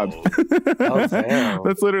our job. Oh, damn.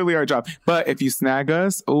 That's literally our job. But if you snag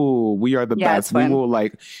us, we are the best.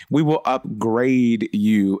 We will upgrade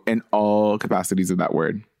you in all capacities of that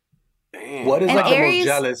word. What is And like Aries?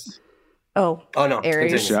 the most jealous? Oh no,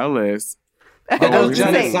 Aries. continue. Jealous. The most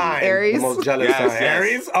jealous sign. Aries. The most jealous sign.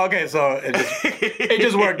 Aries? Okay, so it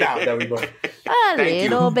just worked out that we both. A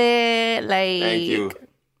little bit, like. Thank you.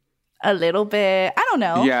 A little bit. I don't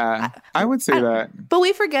know. Yeah, I would say that. But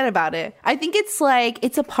we forget about it. I think it's like,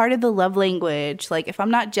 it's a part of the love language. Like, if I'm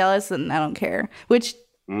not jealous, then I don't care. Which,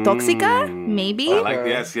 toxica? Maybe? I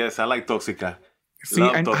like, yes. I like toxica. See,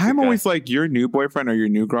 and I'm always like, your new boyfriend or your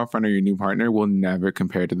new girlfriend or your new partner will never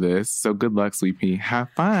compare to this. So good luck, sweet pea. Have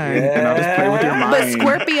fun. Yeah. And I'll just play with your mind. But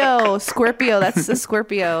Scorpio, that's the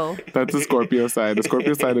Scorpio. That's the Scorpio side. The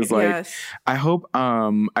Scorpio side is like, yes. I hope,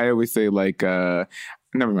 I always say like,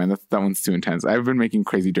 never mind. That one's too intense. I've been making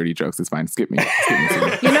crazy, dirty jokes. It's fine. Skip me.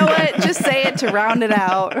 You know what? Just say it to round it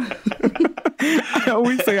out. I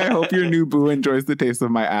always say, I hope your new boo enjoys the taste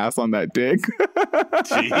of my ass on that dick.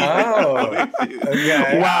 Okay.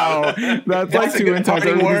 Wow. That's like too intense.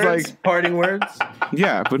 Like, parting words?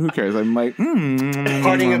 Yeah, but who cares? I'm like,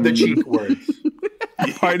 parting of the cheek words.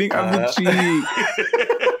 Parting of the cheek.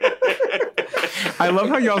 I love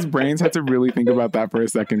how y'all's brains had to really think about that for a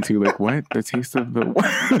second too. Like, what? The taste of the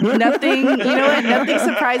Nothing. You know what? Nothing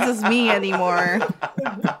surprises me anymore.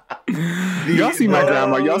 Y'all see my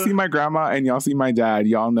grandma. Y'all see my grandma, and y'all see my dad.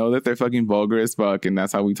 Y'all know that they're fucking vulgar as fuck, and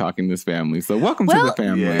that's how we talk in this family. So welcome to the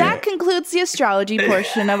family. That concludes the astrology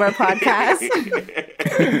portion of our podcast.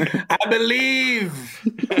 I believe.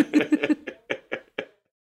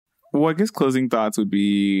 Well, I guess closing thoughts would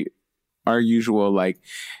be our usual, like,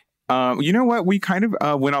 you know what? We kind of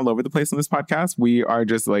went all over the place on this podcast. We are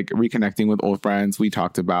just like reconnecting with old friends. We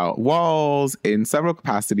talked about walls in several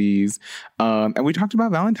capacities. And we talked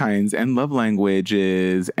about Valentines and love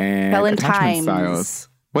languages and attachment styles.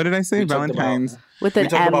 What did I say? Valentines. With an M. We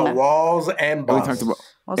talked about walls and balls. We talked about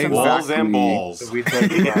walls and balls. We talked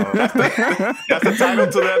about that's the title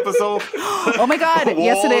to the episode. Oh my God.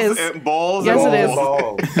 Yes, it is. And balls yes, and it is.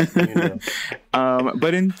 Balls.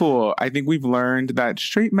 But in full, I think we've learned that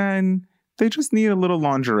straight men, they just need a little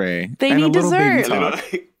lingerie. They and need a little dessert. baby talk.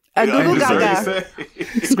 A Google Gaga.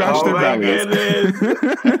 Scratch their bellies.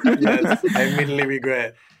 Yes, I immediately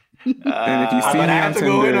regret. And if you see me I had on to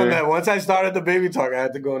go in on Tinder, that. Once I started the baby talk, I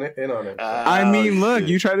had to go in on it. I mean, look,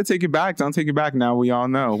 you try to take it back. Don't take it back. Now we all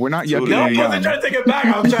know. We're not yucky. No, I wasn't trying to take it back.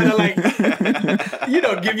 I was trying to, like,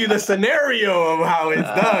 give you the scenario of how it's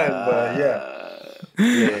done. But yeah.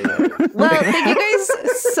 Well, thank you guys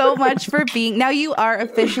so much for being. Now you are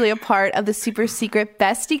officially a part of the super secret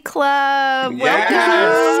bestie club. Yes.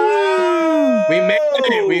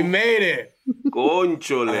 Welcome. We made it.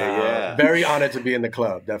 Conchole, yeah. Very honored to be in the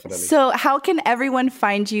club, definitely. So how can everyone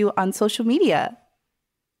find you on social media?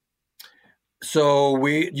 So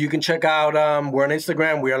you can check out, we're on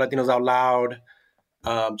Instagram. We are Latinos Out Loud.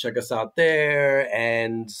 Check us out there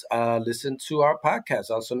and listen to our podcast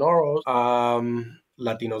on Sonoros,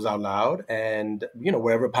 Latinos Out Loud, and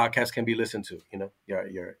wherever podcasts can be listened to. Your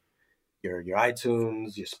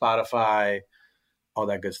iTunes, your Spotify, all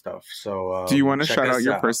that good stuff. So do you want to shout out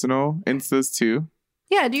your personal Instas too?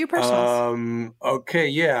 Yeah, do your personals. Okay,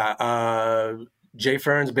 yeah. J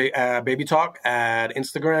Ferns Baby Talk at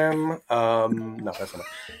Instagram. No, that's not.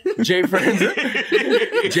 J Ferns.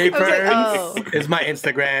 J Ferns is my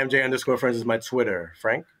Instagram. J_Ferns is my Twitter.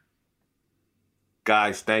 Frank?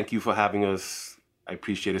 Guys, thank you for having us. I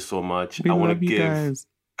appreciate it so much. I want to give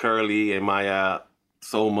Curly and Maya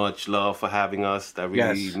so much love for having us. That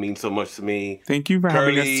really means so much to me. Thank you for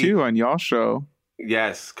having us too on y'all show.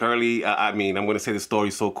 Yes, Curly. I'm going to say the story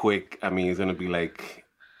so quick. It's going to be like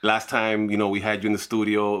last time, we had you in the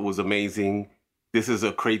studio. It was amazing. This is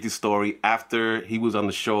a crazy story. After he was on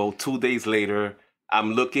the show, 2 days later,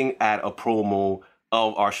 I'm looking at a promo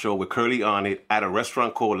of our show with Curly on it at a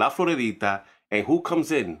restaurant called La Floridita. And who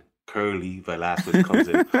comes in? Curly Velasquez comes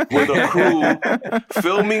in with a crew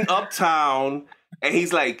filming Uptown. And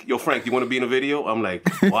he's like, yo, Frank, you want to be in a video? I'm like,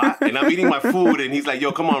 what? And I'm eating my food. And he's like,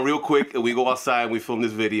 yo, come on real quick. And we go outside and we film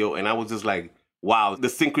this video. And I was just like, wow, the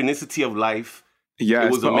synchronicity of life. Yes,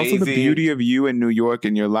 it was but amazing. Also the beauty of you in New York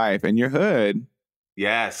and your life and your hood.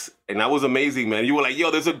 Yes, and that was amazing, man. You were like,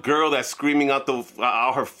 yo, there's a girl that's screaming out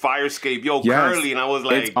her fire escape. Yo, Yes. Curly. And I was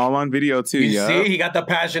like... It's all on video, too, You see, he got the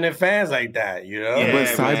passionate fans like that, you know? Yeah, but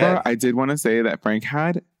sidebar, man. I did want to say that Frank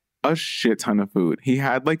had a shit ton of food. He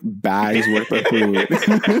had like bags worth of food.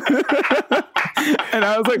 And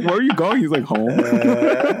I was like, where are you going? He's like, home.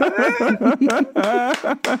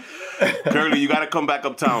 Curly, you got to come back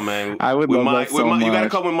uptown, man. I would love that so much. You got to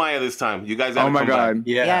come with Maya this time. You guys got to come Oh my God. back.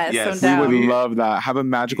 Yeah. Yes, We would love that. Have a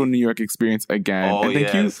magical New York experience again. Oh,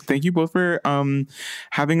 and thank you both for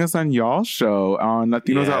having us on y'all's show on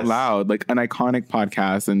Latinos Out Loud, like an iconic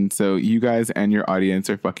podcast. And so you guys and your audience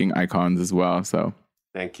are fucking icons as well. So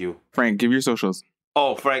thank you. Frank, give your socials.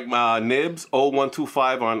 Oh, Frank Nibs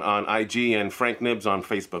 0125 on IG and Frank Nibs on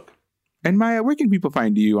Facebook. And Maya, where can people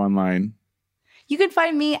find you online? You can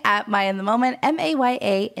find me at Maya in the Moment,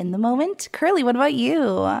 MAYA in the Moment. Curly, what about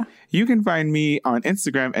you? You can find me on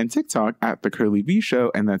Instagram and TikTok at The Curly V Show,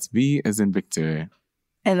 and that's V as in Victor.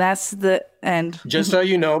 And that's the end. Just so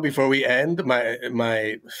you know, before we end,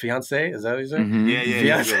 my fiance, is that what you said? Mm-hmm.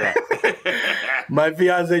 Yeah. My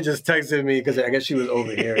fiance just texted me because I guess she was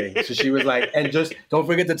overhearing. So she was like, and just don't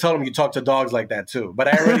forget to tell him you talk to dogs like that too. But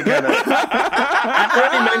I already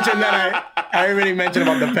already mentioned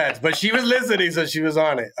about the pets. But she was listening, so she was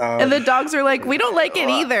on it. And the dogs are like, we don't like it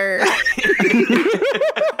either.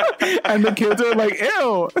 And the kids are like,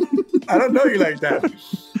 ew. I don't know you like that.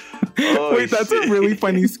 Oh, wait, that's a really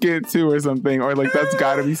funny skit too or something. Or like that's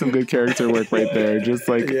gotta be some good character work right there. Just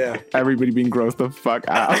like everybody being grossed the fuck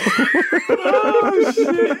out. Oh,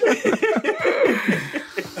 shit.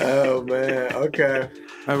 Oh, man. Okay.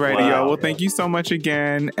 Alrighty, y'all. Well, thank you so much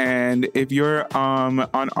again. And if you're on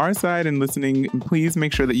our side and listening, please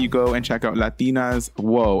make sure that you go and check out Latinas.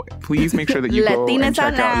 Whoa. Please make sure that you go and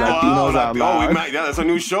check out Latinos Out Loud. That's a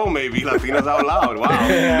new show, maybe. Latinos Out Loud.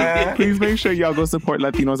 Wow. Please make sure y'all go support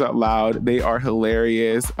Latinos Out Loud. They are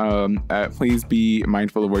hilarious. Please be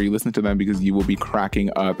mindful of where you listen to them because you will be cracking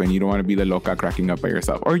up and you don't want to be the loca cracking up by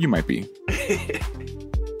yourself. Or you might be.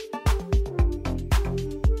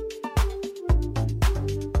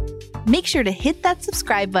 Make sure to hit that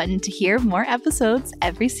subscribe button to hear more episodes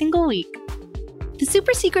every single week. The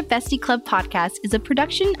Super Secret Bestie Club podcast is a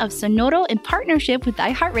production of Sonoro in partnership with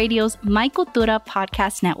iHeartRadio's My Cultura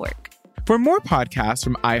podcast network. For more podcasts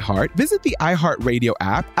from iHeart, visit the iHeartRadio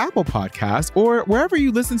app, Apple Podcasts, or wherever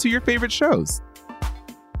you listen to your favorite shows.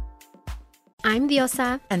 I'm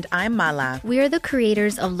Diosa. And I'm Mala. We are the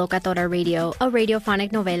creators of Locatora Radio, a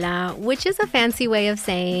radiophonic novela, which is a fancy way of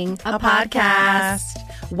saying a podcast.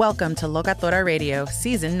 Welcome to Locatora Radio,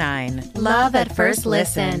 Season 9. Love at first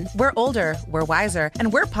listen. We're older, we're wiser,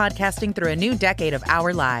 and we're podcasting through a new decade of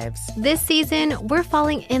our lives. This season, we're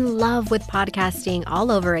falling in love with podcasting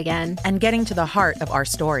all over again. And getting to the heart of our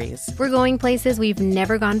stories. We're going places we've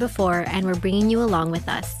never gone before, and we're bringing you along with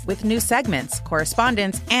us. With new segments,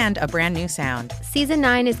 correspondence, and a brand new sound. Season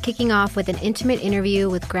 9 is kicking off with an intimate interview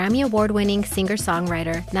with Grammy Award-winning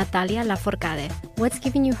singer-songwriter Natalia Lafourcade. What's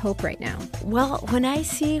giving you hope right now? Well, when I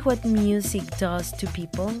see what music does to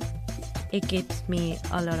people, it gives me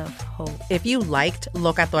a lot of hope. If you liked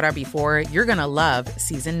Locatora before, you're going to love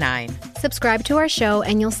Season 9. Subscribe to our show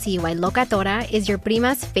and you'll see why Locatora is your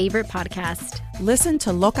prima's favorite podcast. Listen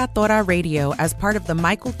to Locatora Radio as part of the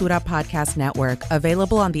My Cultura podcast network,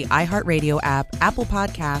 available on the iHeartRadio app, Apple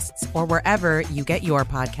Podcasts, or wherever you get your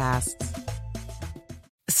podcasts.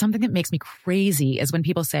 Something that makes me crazy is when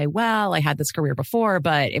people say, well, I had this career before,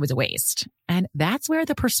 but it was a waste. And that's where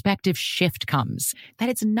the perspective shift comes, that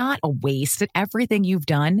it's not a waste, that everything you've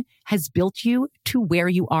done has built you to where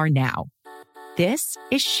you are now. This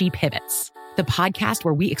is She Pivots, the podcast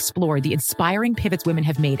where we explore the inspiring pivots women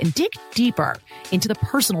have made and dig deeper into the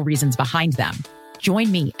personal reasons behind them. Join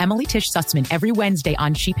me, Emily Tish Sussman, every Wednesday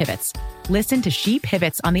on She Pivots. Listen to She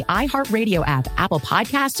Pivots on the iHeartRadio app, Apple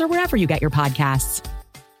Podcasts, or wherever you get your podcasts.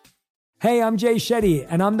 Hey, I'm Jay Shetty,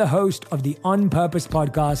 and I'm the host of the On Purpose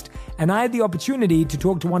podcast, and I had the opportunity to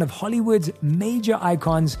talk to one of Hollywood's major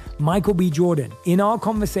icons, Michael B. Jordan. In our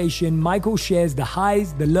conversation, Michael shares the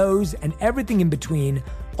highs, the lows, and everything in between,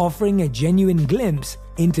 offering a genuine glimpse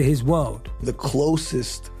into his world. The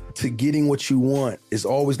closest to getting what you want is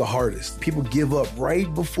always the hardest. People give up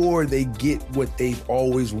right before they get what they've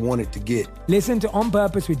always wanted to get. Listen to On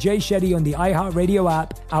Purpose with Jay Shetty on the iHeartRadio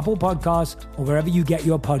app, Apple Podcasts, or wherever you get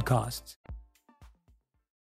your podcasts.